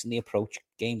mistakes in the approach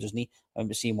game, doesn't he? I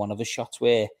remember seeing one of his shots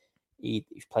where he's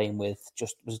playing with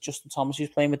was it Justin Thomas he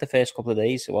was playing with the first couple of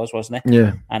days? It was, wasn't it?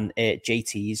 Yeah. And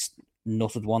JT's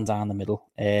nutted one down the middle.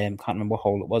 Can't remember what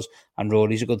hole it was. And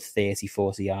Rory's a good 30,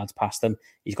 40 yards past him.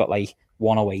 He's got like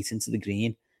 108 into the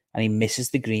green, and he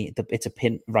misses the green. It's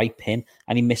a right pin,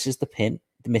 and he misses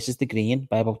the green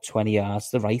by about 20 yards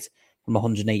to the right from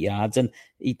 108 yards, and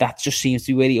that just seems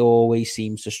to be where he always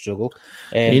seems to struggle.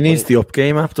 He needs the up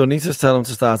game app, doesn't he? Just tell him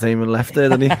to start aiming left there,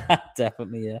 doesn't he?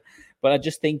 Definitely, yeah. But I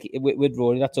just think with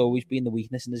Rory, that's always been the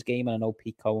weakness in his game, and I know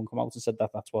Pete Cohen come out and said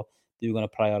that's what they're going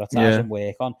to prioritise and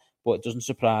work on. But it doesn't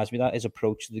surprise me that his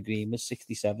approach to the green was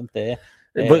 67th there.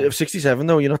 But 67,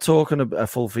 though, you're not talking a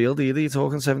full field either. You're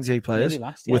talking 78 players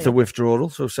with a withdrawal,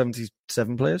 so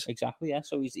 77 players. Exactly, yeah.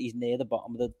 So he's near the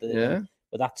bottom of the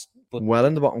But well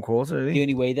in the bottom quarter, really. The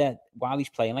only way that while he's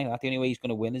playing like that, the only way he's going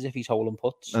to win is if he's holding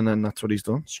putts. And then that's what he's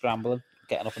done. Scrambling,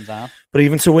 getting up and down. But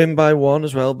even to win by one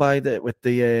as well, with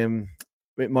the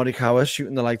with Morikawa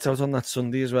shooting the lights out on that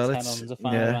Sunday as well. 10 It's under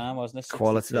final round, wasn't it? 62.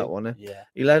 Quality that one. Yeah.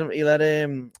 He let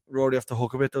Rory off the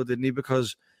hook a bit though, didn't he?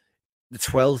 Because the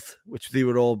 12th, which they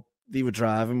were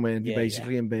driving, weren't they,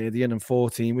 basically in birdie, and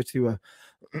 14, which they were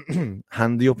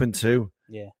handy up in 2.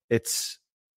 Yeah. It's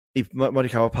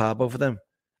Morikawa par both of them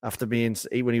after being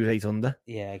when he was 8 under.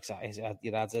 Yeah, exactly.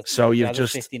 You've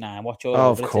just 59. Watch all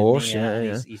of over course, it,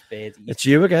 yeah. He's birdie. It's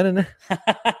you again, isn't it?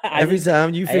 Every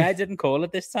time you think I didn't call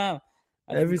it this time.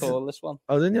 I didn't call this one.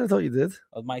 Oh, didn't you? I thought you did.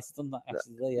 I might have done that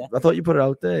accidentally, yeah. I thought you put it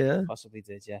out there, yeah. Possibly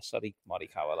did, yeah. Sorry,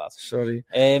 Morikawa, lad. Sorry.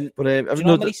 Do you know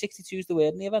how many 62s there were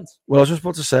in the event? Well, I was just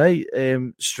about to say,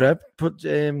 Streb put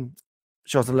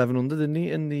shot 11 under, didn't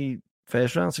he, in the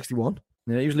first round, 61.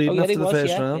 Yeah, he was leading after the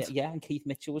first round. Yeah, and Keith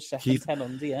Mitchell was second, 10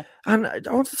 under, yeah. And I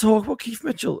want to talk about Keith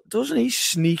Mitchell. Doesn't he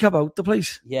sneak about the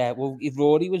place? Yeah, well,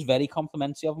 Rory was very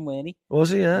complimentary of him, weren't he? Was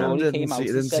he? Yeah, Rory came out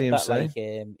and said that, like,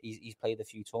 he's played a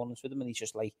few tournaments with him, and he's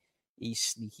just like, he's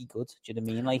sneaky good. Do you know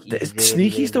what I mean? Like, he's really,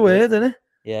 sneaky's really the word, isn't it?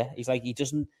 Yeah, he's like, he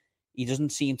doesn't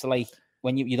seem to like,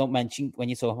 when you don't mention, when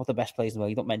you talk about the best players in the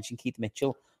world, you don't mention Keith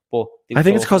Mitchell. But I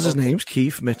think it's because his name's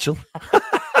Keith Mitchell.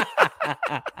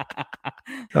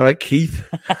 All right, Keith.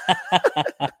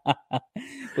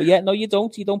 But yeah, no, you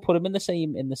don't. You don't put him in the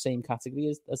same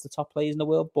category as the top players in the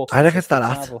world. But I think it's that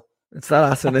hat. It's that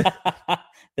hat, isn't it?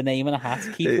 The name and a hat.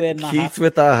 Keith wearing that hat. Keith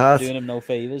with that hat. Doing him no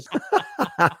favours.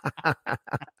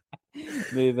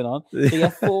 Moving on. So yeah,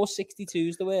 4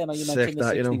 62s the way. I know you mentioned the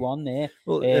 61 there.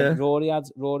 Well, Rory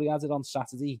had it on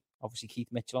Saturday. Obviously, Keith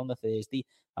Mitchell on the Thursday,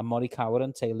 and Morikawa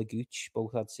and Taylor Gooch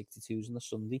both had 62s on the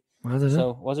Sunday.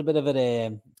 So it was a bit of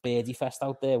a birdie fest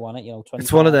out there, wasn't it? You know,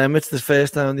 it's one of them. It's the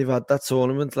first time they've had that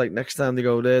tournament. Like next time they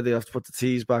go there, they have to put the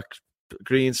tees back,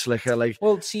 green slicker. Like,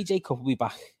 well, CJ Cup will be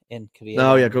back in Korea.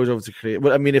 No, yeah, goes over to Korea.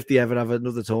 Well, I mean, if they ever have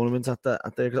another tournament at there,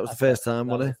 because that was the first time,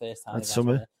 wasn't it? That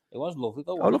summer. It was lovely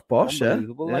though. Oh, look, boss, yeah.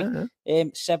 Like,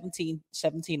 17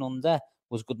 under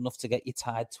was good enough to get you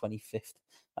tied 25th.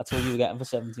 That's what you were getting for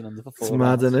 17 under for 4 It's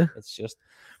mad, isn't it? It's just,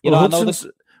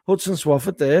 Hudson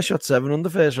Swafford there shot 7 under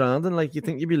first round, and like you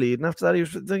think you'd be leading after that. I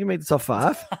think he made the top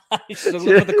 5. He struggled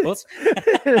with the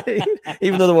cut,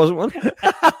 even though there wasn't one.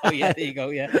 Oh yeah, there you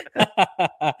go. Yeah.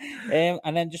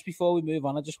 And then just before we move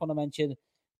on, I just want to mention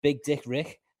Big Dick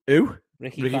Rick. Who?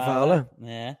 Ricky Fowler.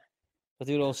 Yeah. But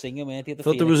they were all singing, weren't they? I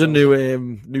thought there was a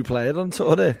new player on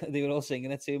tour there. They were all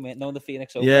singing it too, mate. No, the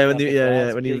Phoenix. Yeah, when he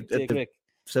at the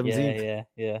 17th.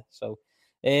 Yeah. So,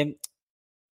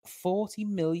 $40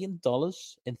 million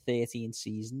in 13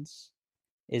 seasons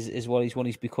is what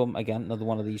he's become. Again, another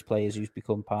one of these players who's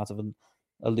become part of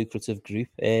a lucrative group.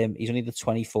 He's only the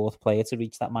 24th player to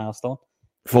reach that milestone.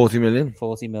 40 million.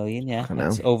 40 million, yeah.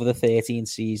 Over the 13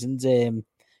 seasons.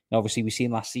 Obviously, we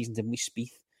seen last season, didn't we?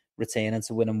 Spieth returning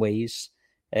to winning ways.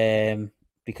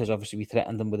 Because obviously we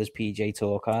threatened him with his PJ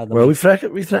Tour card. Well, we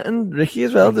threatened Ricky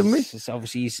as well, didn't we?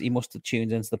 Obviously, he must have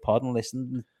tuned into the pod and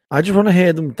listened. I just want to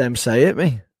hear them say it,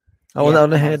 me. I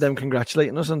want to hear them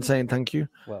congratulating us and saying thank you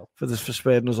for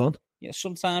spurring us on. Yeah,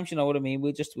 sometimes, you know what I mean.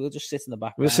 We'll just sit in the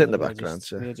background. We'll sit in the background.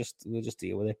 We'll just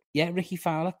deal with it. Yeah, Ricky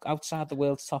Fowler outside the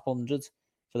world's top 100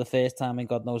 for the first time in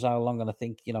God knows how long, and I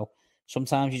think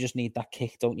sometimes you just need that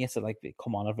kick, don't you? To like,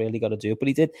 come on, I've really got to do it. But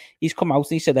he did. He's come out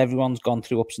and he said everyone's gone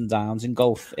through ups and downs in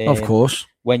golf. Of course.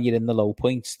 When you're in the low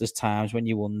points, there's times when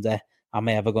you wonder, am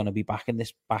I ever going to be back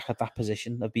at that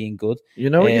position of being good? You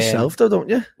know it yourself, though, don't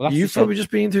you? Well, you've probably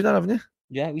just been through that, haven't you?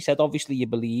 Yeah, we said obviously you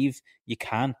believe you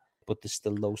can, but there's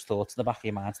still those thoughts in the back of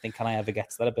your mind. Think, can I ever get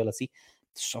to that ability?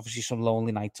 There's obviously some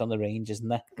lonely nights on the range, isn't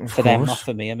there? For them, not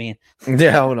for me. I mean,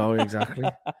 yeah, I know exactly.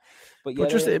 But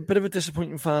just a bit of a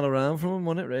disappointing final round from him,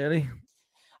 wasn't it? Really.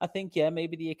 I think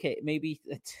maybe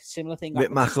a similar thing.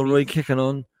 With McIlroy kicking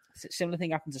on. Similar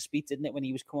thing happened to Spieth, didn't it? When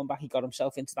he was coming back, he got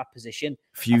himself into that position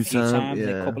a few times in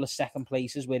a couple of second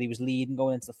places where he was leading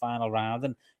going into the final round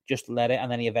and just let it,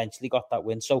 and then he eventually got that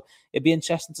win. So it'd be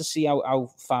interesting to see how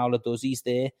Fowler does. He's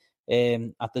there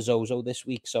at the Zozo this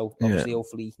week, so obviously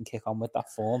hopefully he can kick on with that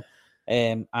form.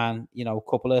 And a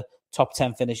couple of top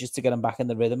 10 finishes to get him back in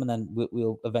the rhythm, and then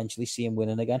we'll eventually see him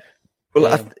winning again.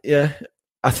 Well,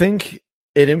 I think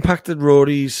it impacted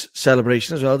Rory's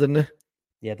celebration as well, didn't it?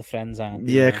 Yeah, the friends aren't.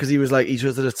 Yeah, because he was like, he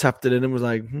just sort of tapped it in and was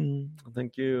like,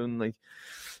 thank you, and like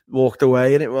walked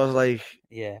away, and it was like,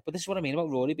 yeah. But this is what I mean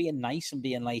about Rory being nice and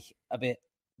being like a bit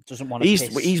doesn't want to. He's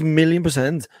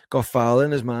 1,000,000% got Fowler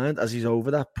in his mind as he's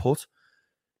over that putt.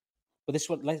 But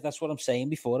that's what I'm saying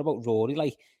before about Rory.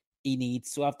 Like, he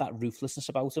needs to have that ruthlessness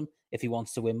about him if he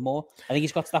wants to win more. I think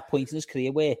he's got to that point in his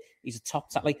career where he's a top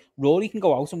like Rory can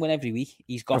go out and win every week.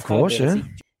 He's got that ability. Yeah.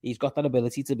 He's got that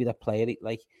ability to be that player.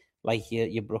 Like, like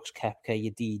your Brooks Koepka,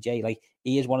 your DJ. Like,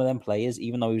 he is one of them players,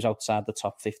 even though he was outside the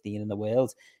top 15 in the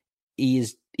world. He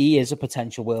is a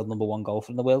potential world number one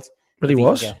golfer in the world. But he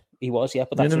was. He was, yeah.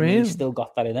 But that's what I mean. He's still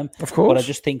got that in him. Of course. But I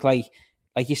just think, like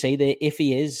you say, if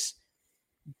he is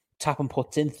tapping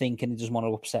puts in thinking he doesn't want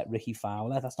to upset Ricky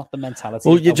Fowler, that's not the mentality.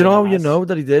 Well, you know how you know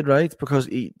that he did, right? Because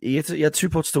he had 2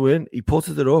 putts to win. He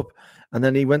putted it up, and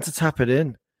then he went to tap it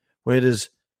in. Whereas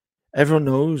everyone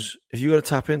knows if you got to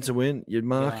tap in to win, you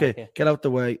mark it, get out the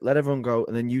way, let everyone go,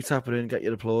 and then you tap it in, get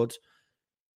your applause.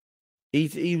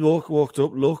 He walked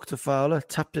up, looked to Fowler,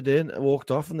 tapped it in, and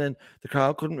walked off, and then the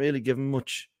crowd couldn't really give him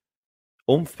much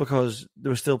oomph because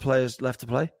there were still players left to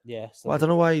play. Yeah. Well, I don't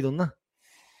know why he done that.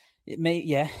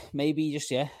 Maybe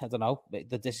just, I don't know. He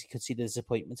could see the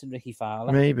disappointment in Ricky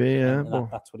Fowler. Maybe, yeah.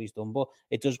 That's what he's done. But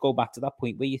it does go back to that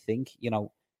point where you think,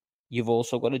 you've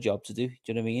also got a job to do. Do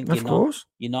you know what I mean? Of course.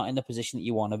 You're not in the position that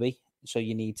you want to be. So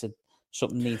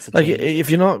something needs to like change. If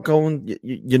you're not going,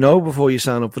 you know before you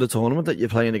sign up for the tournament that you're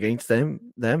playing against them.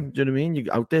 Do you know what I mean?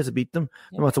 You're out there to beat them,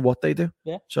 no matter what they do.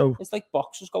 Yeah. So it's like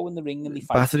boxers go in the ring and they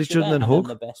fight batter each other and hug.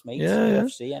 The best mates. Yeah.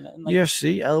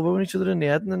 UFC, elbowing each other in the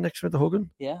head and then next minute hugging.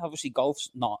 Yeah, obviously golf's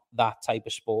not that type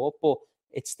of sport, but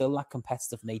it's still that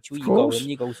competitive nature. Of course.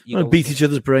 You go in, beat each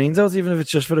other's brains out, even if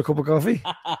it's just for a cup of coffee.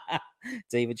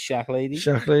 David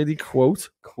Shacklady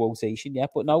quotation. Yeah,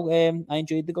 but no, I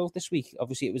enjoyed the golf this week.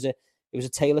 Obviously, it was a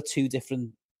tale of 2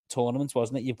 different tournaments,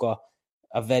 wasn't it? You've got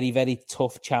a very, very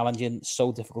tough, challenging,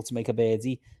 so difficult to make a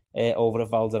birdie over at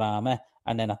Valderrama,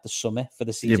 and then at the summit for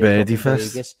the season in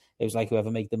Vegas, it was like whoever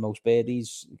make the most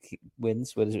birdies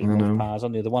wins, whereas it was most pars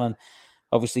on the other one. And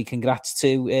obviously, congrats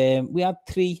to we had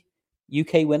 3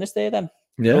 UK winners there then.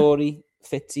 Yeah. Rory,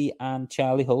 Fitzy, and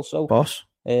Charlie Hull. So, boss.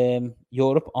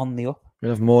 Europe on the up.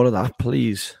 We'll have more of that,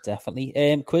 please.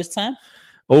 Definitely. Quiz time.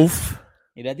 Oof.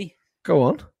 You ready? Go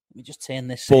on. Let me just turn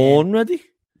this. Ready?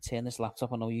 Turn this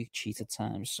laptop. I know you cheated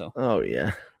times, so. Oh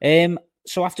yeah.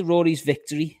 So after Rory's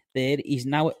victory, there he's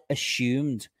now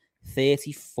assumed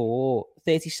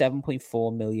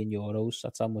 37.4 million euros.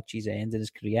 That's how much he's earned in his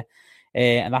career,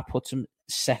 and that puts him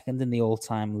second in the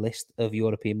all-time list of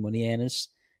European money earners.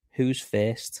 Who's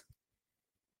first?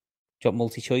 Do you want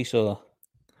multi-choice or?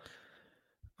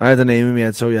 I had a name in my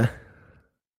head, so yeah.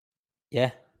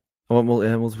 Yeah. I want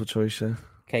multiple choice. Yeah.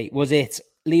 Okay, was it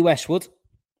Lee Westwood,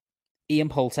 Ian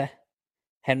Poulter,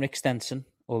 Henrik Stenson,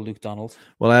 or Luke Donald?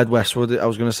 Well, I had Westwood. I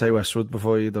was going to say Westwood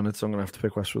before you done it, so I'm going to have to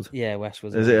pick Westwood. Yeah,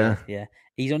 Westwood. Is it? Yeah. Yeah.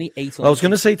 He's only 800. I was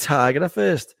going to say Tiger at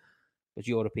first. But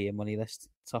European money list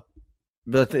top.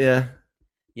 But yeah.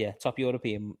 Yeah, top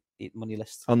European money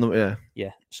list. On the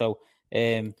Yeah. So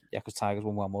because Tiger's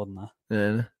won more than that.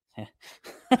 Yeah.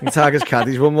 I think Tiger's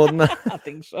caddies won more than that. I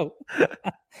think so.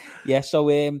 Yeah. So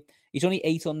he's only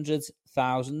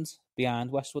 800,000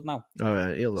 behind Westwood now. Oh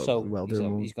yeah, he'll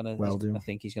he's gonna. I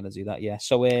think he's gonna do that. Yeah.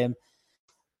 So +5.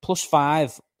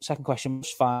 Second question: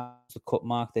 +5 the cut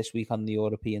mark this week on the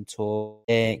European Tour.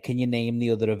 Can you name the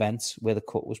other events where the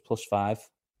cut was +5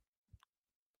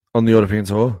 on the European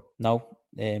Tour? No,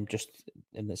 just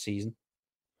in the season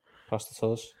across the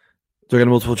tours. Do I get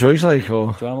a multiple choice, or? Do you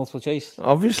want a multiple choice?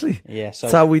 Obviously. Yeah. So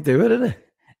that's how we do it, isn't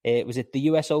it? Was it the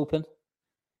US Open,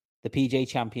 the PGA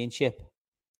Championship,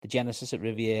 the Genesis at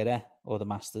Riviera, or the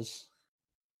Masters?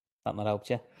 That not helped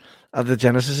you? The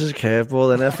Genesis is a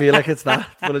curveball, and I feel like it's that,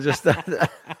 but I just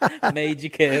major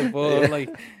curveball,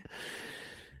 like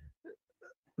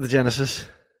the Genesis.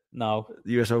 No.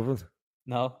 The US Open.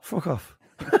 No. Fuck off.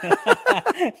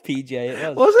 PGA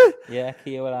it was. Was it? Yeah,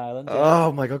 Kiawah Island. Yeah.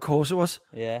 Oh my god, of course it was.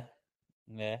 Yeah.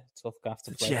 Tough gaff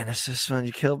to play. Genesis, man,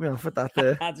 you killed me off with that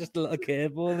there. Just a little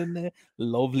curveball in there.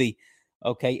 Lovely.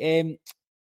 Okay.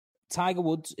 Tiger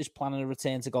Woods is planning a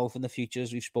return to golf in the future,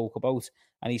 as we've spoke about,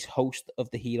 and he's host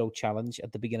of the Hero Challenge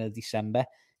at the beginning of December,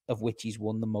 of which he's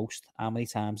won the most. How many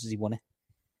times has he won it?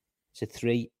 Is it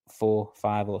 3, 4,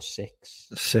 5, or 6?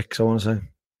 6, I want to say.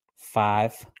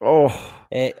 5. Oh.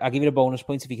 I'll give you a bonus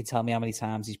point if you can tell me how many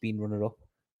times he's been runner-up.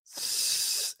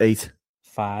 8.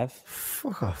 5.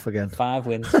 Fuck off again. 5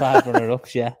 wins, 5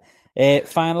 runner-ups, yeah.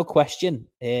 Final question.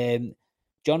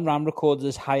 John Ram recorded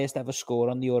his highest ever score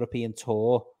on the European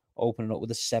Tour, opening up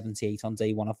with a 78 on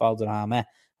day 1 of Valderrama,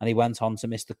 and he went on to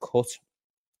miss the cut.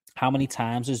 How many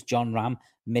times has John Ram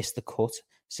missed the cut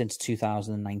since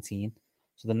 2019?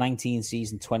 So the 19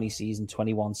 season, 20 season,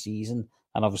 21 season,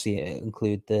 and obviously it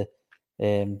include the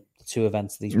 2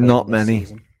 events that he's played. Not many.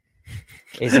 Season.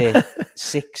 Is it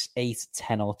 6, 8,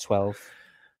 10, or 12?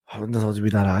 I wouldn't have thought it'd be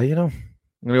that high, you know.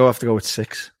 I'm going to have to go with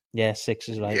 6. Yeah, 6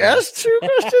 is right. Yes, 2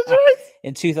 questions right.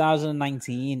 In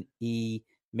 2019, he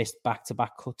missed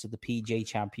back-to-back cuts at the PGA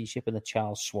Championship and the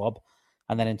Charles Schwab,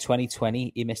 And then in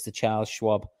 2020, he missed the Charles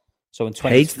Schwab. So in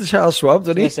Hates the Charles Schwab,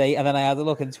 did he? Say, and then I had a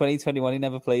look in 2021. He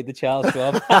never played the Charles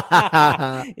Schwab.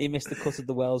 He missed the cut at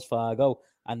the Wells Fargo,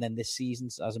 and then this season,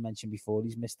 as I mentioned before,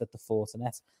 he's missed at the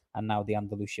Fortinet and now the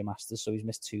Andalusia Masters. So he's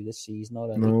missed 2 this season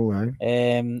already. No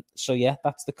way. So yeah,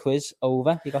 that's the quiz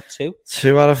over. You got 2.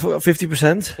 2 out of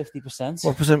 50%. 50%.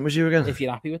 What percent was you again? If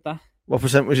you're happy with that. What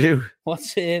percent was you?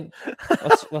 What's percent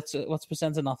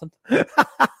of nothing?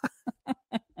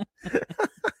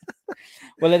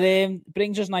 Well, it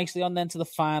brings us nicely on then to the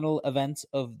final event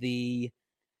of the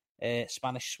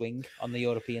Spanish swing on the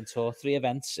European Tour. 3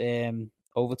 events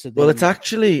over to the... Well, it's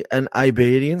actually an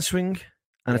Iberian swing,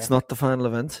 and it's not the final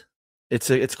event. It's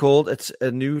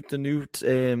a new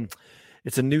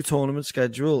tournament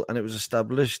schedule, and it was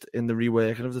established in the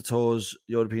reworking of the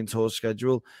European Tour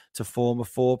schedule to form a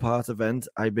 4-part event,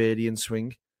 Iberian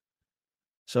swing.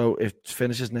 So it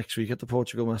finishes next week at the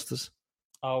Portugal Masters.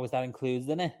 Oh, was that included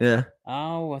in it? Yeah.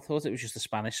 Oh, I thought it was just a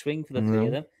Spanish swing for the 3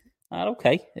 of them.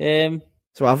 Okay.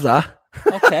 So have that.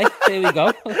 Okay, there we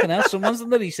go. Fucking hell, someone's done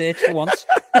the research for once.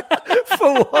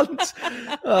 For once.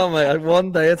 Oh my God,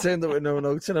 one day I turned up with no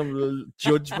notes and I'm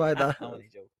judged by that.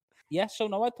 Yeah, so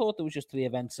no, I thought there was just 3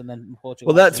 events and then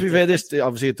Portugal. Well, that to be fair, this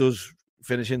obviously it does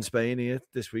finish in Spain here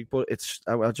this week, but I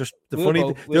just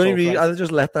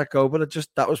let that go, but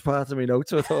that was part of my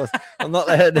notes. I thought I'm not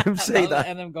letting him say that.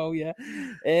 Letting him go, yeah.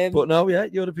 But no, yeah,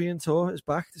 European Tour is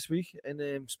back this week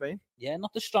in Spain. Yeah,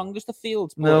 not the strongest of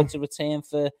fields, but no. It's a return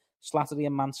for Slattery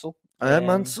and Mansell.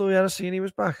 Mansell, yeah, I seen he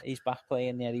was back. He's back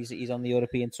playing there. He's on the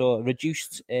European Tour.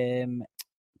 Reduced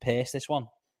pace, this one.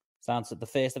 Down to the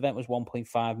first event was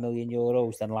 1.5 million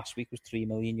euros. Then last week was 3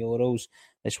 million euros.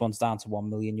 This one's down to 1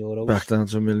 million euros. Back down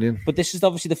to 1 million. But this is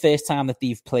obviously the first time that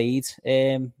they've played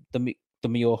the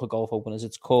Mallorca Golf Open, as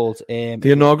it's called. The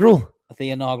inaugural.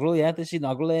 Yeah. This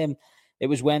inaugural. It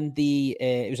was when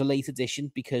it was a late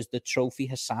edition because the Trophy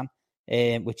Hassan,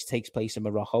 which takes place in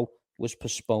Morocco, was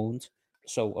postponed.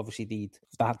 So obviously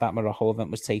that Morocco event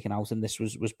was taken out and this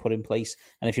was put in place.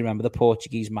 And if you remember the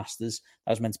Portuguese Masters,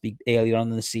 that was meant to be earlier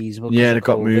on in the season. Yeah, it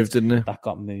got moved, didn't it? That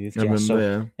got moved. I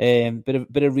remember,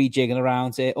 bit of rejigging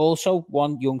around. Also,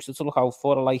 one youngster to look out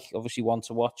for. I like obviously one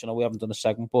to watch. I know we haven't done a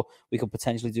segment, but we could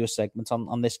potentially do a segment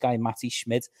on this guy, Matty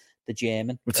Schmid, the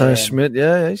German. Matthias Schmid,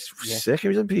 he's sick. He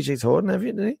was on PGA Tour and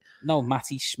everything, didn't he? No,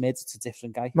 Matty Schmid. It's a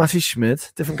different guy. Matty Schmid,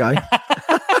 different guy.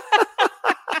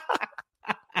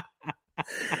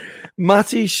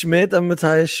 Matty Schmid and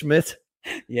Matthias Schmidt.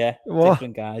 Yeah,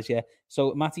 different guys, yeah.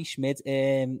 So Matty Schmid,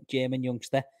 German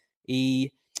youngster,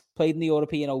 he played in the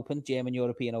German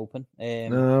European Open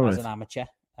as an amateur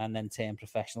and then turned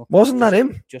professional. Wasn't that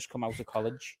him? Just come out of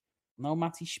college. No,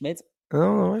 Matty Schmid.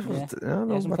 No, he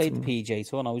hasn't played the PGA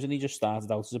Tour. No, he's only just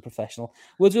started out as a professional.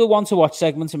 We'll do a one-to-watch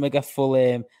segment and we'll get full.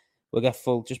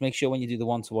 Just make sure when you do the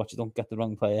one-to-watch, you don't get the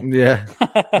wrong player. Yeah.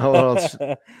 I'll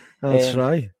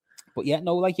try. But yeah,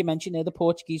 no, like you mentioned, the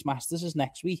Portuguese Masters is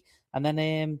next week. And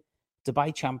then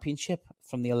Dubai Championship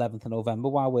from the 11th of November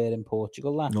while we're in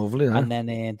Portugal. Lovely, and then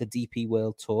the DP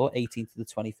World Tour, 18th to the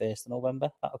 21st of November.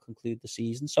 That'll conclude the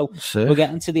season. So we're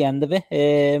getting to the end of it.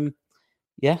 And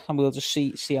we'll just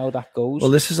see how that goes. Well,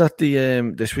 this is at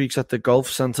the this week's at the Golf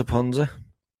Santa Ponza.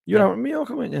 You're out in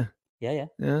Mallorca, weren't you? Yeah.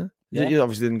 You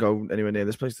obviously didn't go anywhere near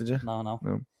this place, did you? No.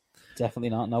 Definitely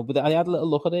not. No, but I had a little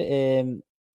look at it.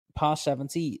 Par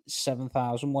 70,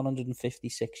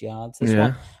 7,156 yards. This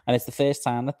one, and it's the first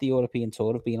time that the European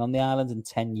Tour have been on the island in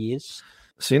 10 years.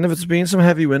 Seen if it's been some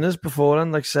heavy winners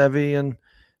beforehand, like Seve and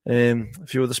a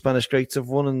few of the Spanish greats have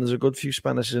won, and there's a good few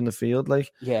Spanishes in the field.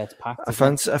 Like, it's packed. I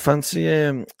fancy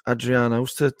Adrian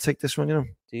House to take this one. You know,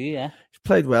 do you? Yeah, he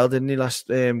played well, didn't he? Last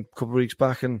couple of weeks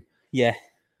back, and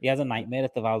he had a nightmare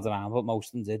at the Valderrama, but most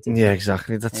of them did. Yeah,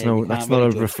 exactly. That's not a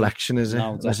reflection, is it?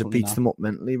 No, as it beats them up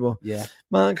mentally. But yeah,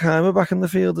 Martin Keimer back in the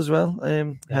field as well.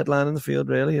 Headline in the field,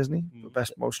 really, isn't he? The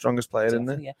most strongest player in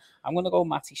there. Yeah, I'm going to go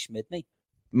Matty Schmid, mate.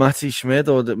 Matty Schmid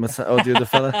or the other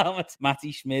fella?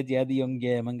 Matty Schmid, the young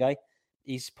German guy.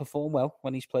 He's performed well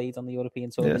when he's played on the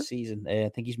European Tour this season. I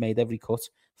think he's made every cut.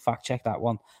 Fact check that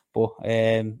one. But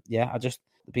it'd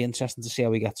be interesting to see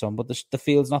how he gets on. But the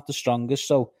field's not the strongest,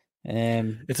 so.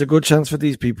 It's a good chance for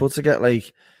these people to get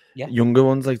younger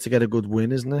ones to get a good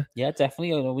win, isn't it? Yeah,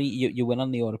 definitely. You win on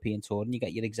the European Tour and you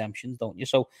get your exemptions, don't you?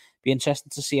 So be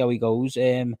interesting to see how he goes.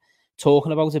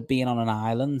 Talking about it being on an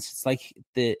island, it's like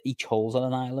each hole's on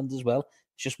an island as well.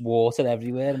 It's just water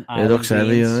everywhere. And it looks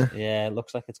heavy, yeah. It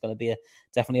looks like it's going to be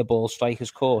definitely a ball striker's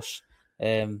course. Do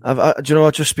you know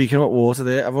what? Just speaking about water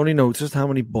there, I've only noticed how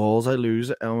many balls I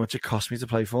lose, how much it cost me to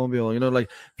play Formula. You know,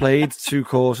 played 2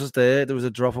 courses there. There was a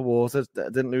drop of water. I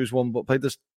didn't lose one, but played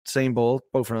the same ball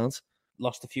both rounds.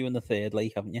 lost a few in the third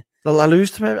leg, haven't you? I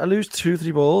lose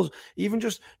 2-3 balls. Even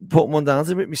just putting one down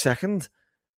to hit me second,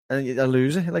 and I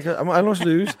lose it. Like I almost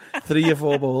lose 3 or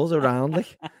 4 balls around.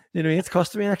 Like, you know what I mean? It's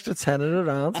costing me an extra tenner a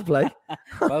round to play.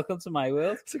 Welcome to my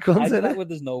world. It's a cunt, I do innit? that when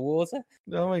there's no water.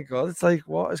 Oh my god! It's like,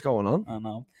 what is going on? I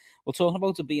know. We're talking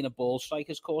about it being a ball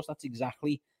strikers course. That's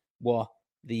exactly what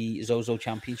the Zozo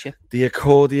Championship. The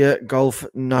Accordia Golf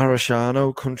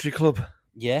Narashano Country Club.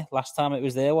 Yeah, last time it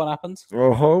was there, what happened?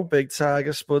 Oh, big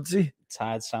Tiger Spudsy.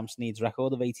 Tied Sam Snead's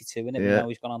record of 82 in it. Yeah. We know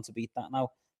he's gone on to beat that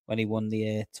now when he won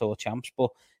the Tour Champs.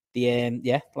 But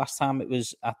last time it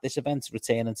was at this event,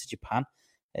 returning to Japan.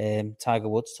 Tiger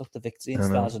Woods took the victory in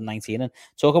 2019. And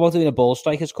talk about doing a ball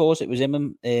strikers course. It was him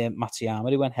and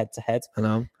Matsuyama who went head to head. I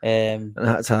know. And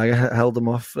Tiger held them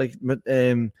off. Like,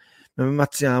 remember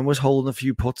Matsuyama was holding a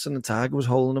few putts and the Tiger was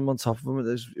holding them on top of him. It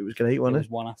was great, wasn't it? It was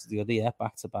one after the other, yeah,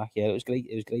 back to back. Yeah, it was great.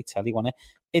 It was great telly, wasn't it?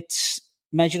 It's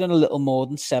measuring a little more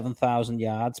than 7,000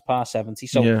 yards, par 70.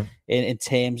 So in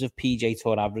terms of PJ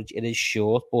Tour average, it is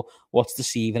short. But what's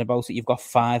deceiving about it? You've got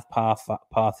 5 par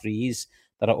 3s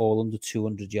that are all under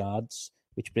 200 yards,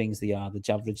 which brings the yardage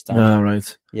average down. Oh,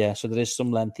 right. Yeah, so there is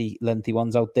some lengthy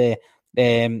ones out there.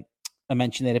 I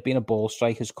mentioned that it being a ball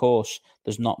strikers course,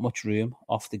 there's not much room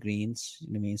off the greens.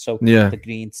 You know what I mean? So the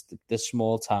greens, the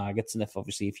small targets, and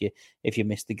if you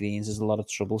miss the greens, there's a lot of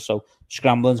trouble. So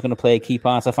scrambling's going to play a key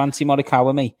part. I fancy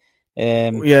Morikawa, me.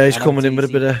 He's coming in with a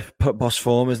bit of boss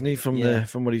form, isn't he? From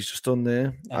what he's just done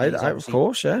there. I of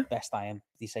course, yeah. Best iron.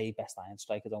 They say best iron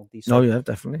striker, don't they? So, yeah,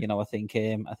 definitely. You know, I think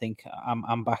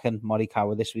I'm backing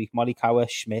Morikawa this week. Morikawa,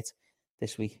 Schmidt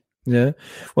this week. Yeah.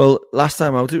 Well, last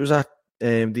time out it was at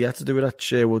they had to do it at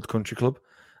Sherwood Country Club,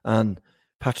 and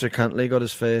Patrick Cantley got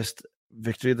his first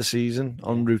victory of the season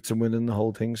en route to winning the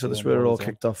whole thing. So this is where it all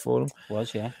kicked off for him.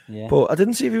 Was yeah. But I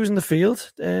didn't see if he was in the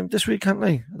field this week,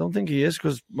 Cantley. I don't think he is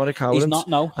because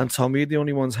Morikawa and Tommy are the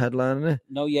only ones headlining it.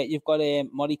 No, yeah, you've got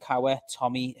Morikawa,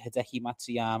 Tommy, Hideki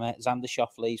Matsuyama, Xander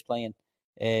Schauffele's playing,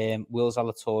 Will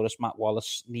Zalatoris, Matt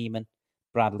Wallace, Neiman,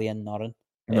 Bradley, and Noren.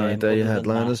 Right, they're your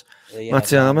headliners.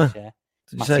 Matsuyama. Yeah.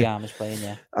 Matsuyama's playing,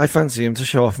 yeah. I fancy him to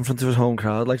show off in front of his home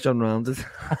crowd like John Round did.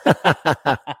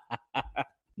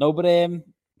 No, but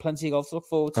plenty of golf to look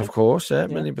forward to. Of course, yeah,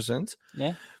 1,000,000%.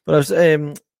 Yeah. But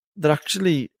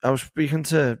I was speaking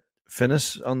to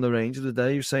Finnis on the range of the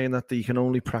day. He was saying that they can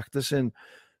only practice on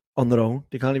their own.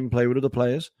 They can't even play with other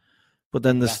players. But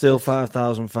then there's still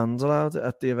 5,000 fans allowed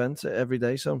at the event every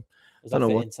day. So is that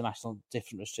for international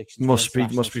different restrictions? Must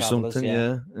be something.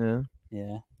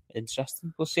 Yeah.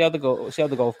 Interesting. We'll see how the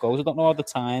golf goes. I don't know how the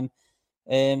time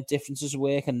differences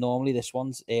work, and normally this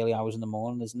one's early hours in the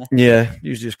morning, isn't it? Yeah,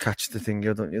 usually just catch the thing,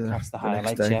 don't you? Catch the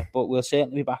highlights, yeah. But we'll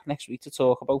certainly be back next week to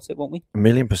talk about it, won't we?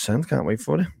 1,000,000%. Can't wait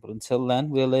for it. But until then,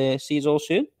 we'll see you all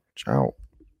soon. Ciao.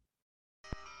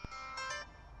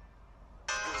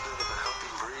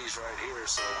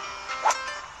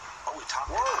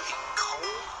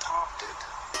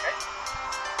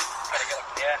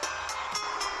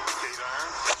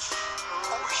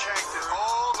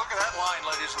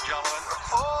 Ladies and gentlemen.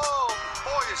 Oh,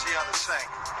 boy, is he on the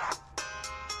sink.